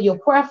ashamed of your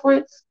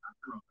preference.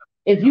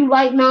 If you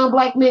like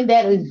non-black men,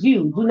 that is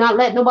you. Do not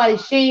let nobody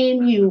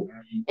shame you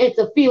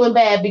into feeling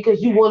bad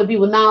because you want to be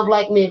with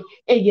non-black men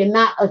and you're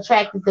not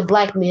attracted to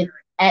black men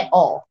at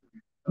all.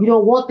 You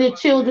don't want their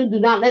children. Do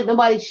not let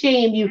nobody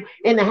shame you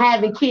into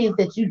having kids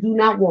that you do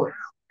not want.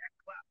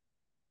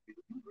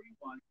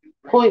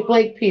 Point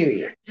blank,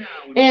 period.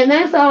 And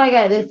that's all I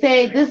got to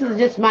say. This is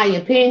just my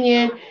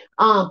opinion.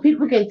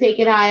 People can take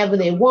it however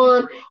they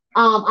want.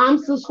 I'm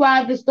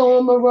subscribed to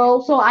Storm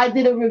Monroe, so I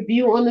did a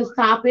review on this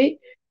topic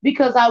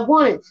because I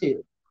wanted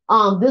to.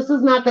 This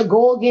is not to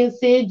go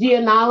against Sid G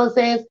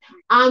analysis.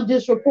 I'm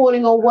just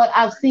reporting on what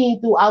I've seen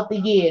throughout the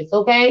years,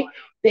 okay?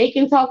 They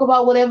can talk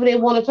about whatever they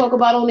want to talk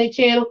about on their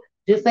channel,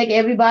 just like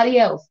everybody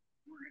else.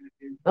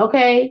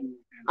 Okay?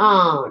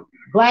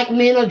 Black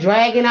men are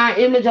dragging our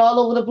image all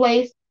over the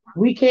place.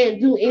 We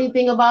can't do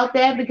anything about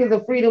that because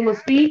of freedom of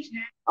speech.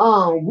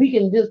 We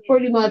can just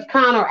pretty much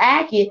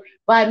counteract it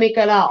by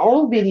making our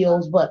own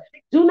videos, but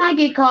do not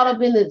get caught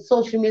up in the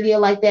social media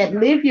like that.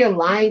 Live your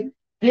life.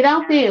 Get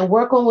out there and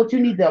work on what you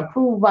need to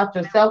improve about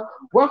yourself.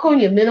 Work on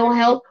your mental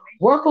health.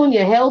 Work on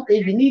your health.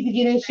 If you need to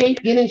get in shape,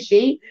 get in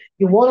shape.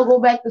 You want to go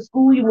back to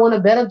school. You want a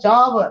better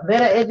job, a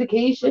better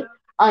education,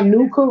 a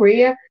new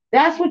career.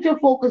 That's what your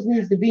focus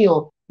needs to be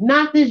on,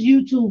 not this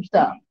YouTube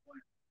stuff.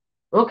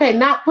 Okay,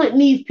 not putting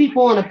these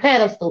people on a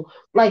pedestal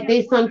like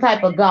they some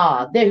type of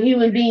god. They're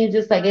human beings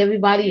just like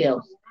everybody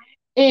else.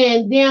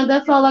 And damn,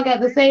 that's all I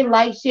got to say.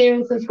 Like, share,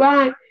 and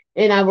subscribe.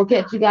 And I will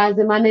catch you guys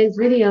in my next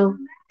video.